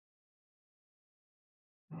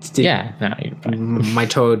 Yeah, no, you're fine. My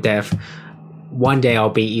total death. One day I'll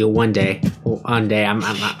beat you. One day I'm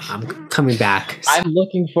coming back. I'm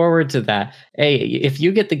looking forward to that. Hey, if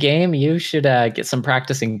you get the game, you should get some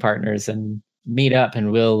practicing partners and meet up,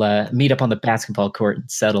 and we'll meet up on the basketball court and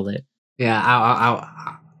settle it. Yeah,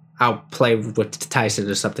 I'll play with Tyson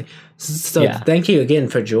or something. So Thank you again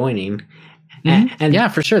for joining. Mm-hmm. And yeah,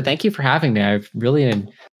 for sure. Thank you for having me. I've really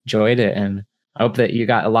enjoyed it, and I hope that you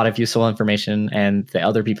got a lot of useful information and the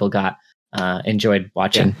other people got enjoyed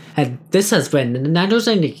watching. Yeah. And this has been Nando's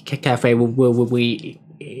Indie Cafe, where we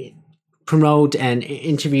promote and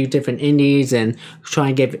interview different indies and try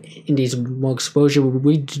and give indies more exposure.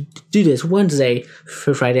 We do this Wednesday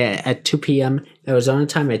for Friday at 2 p.m. Arizona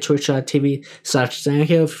time at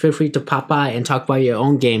twitch.tv/Zanhill. Feel free to pop by and talk about your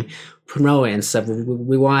own game, promote it and stuff.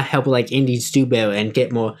 We want to help like indies do better and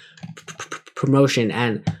get more promotion.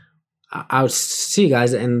 And I'll see you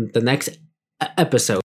guys in the next episode.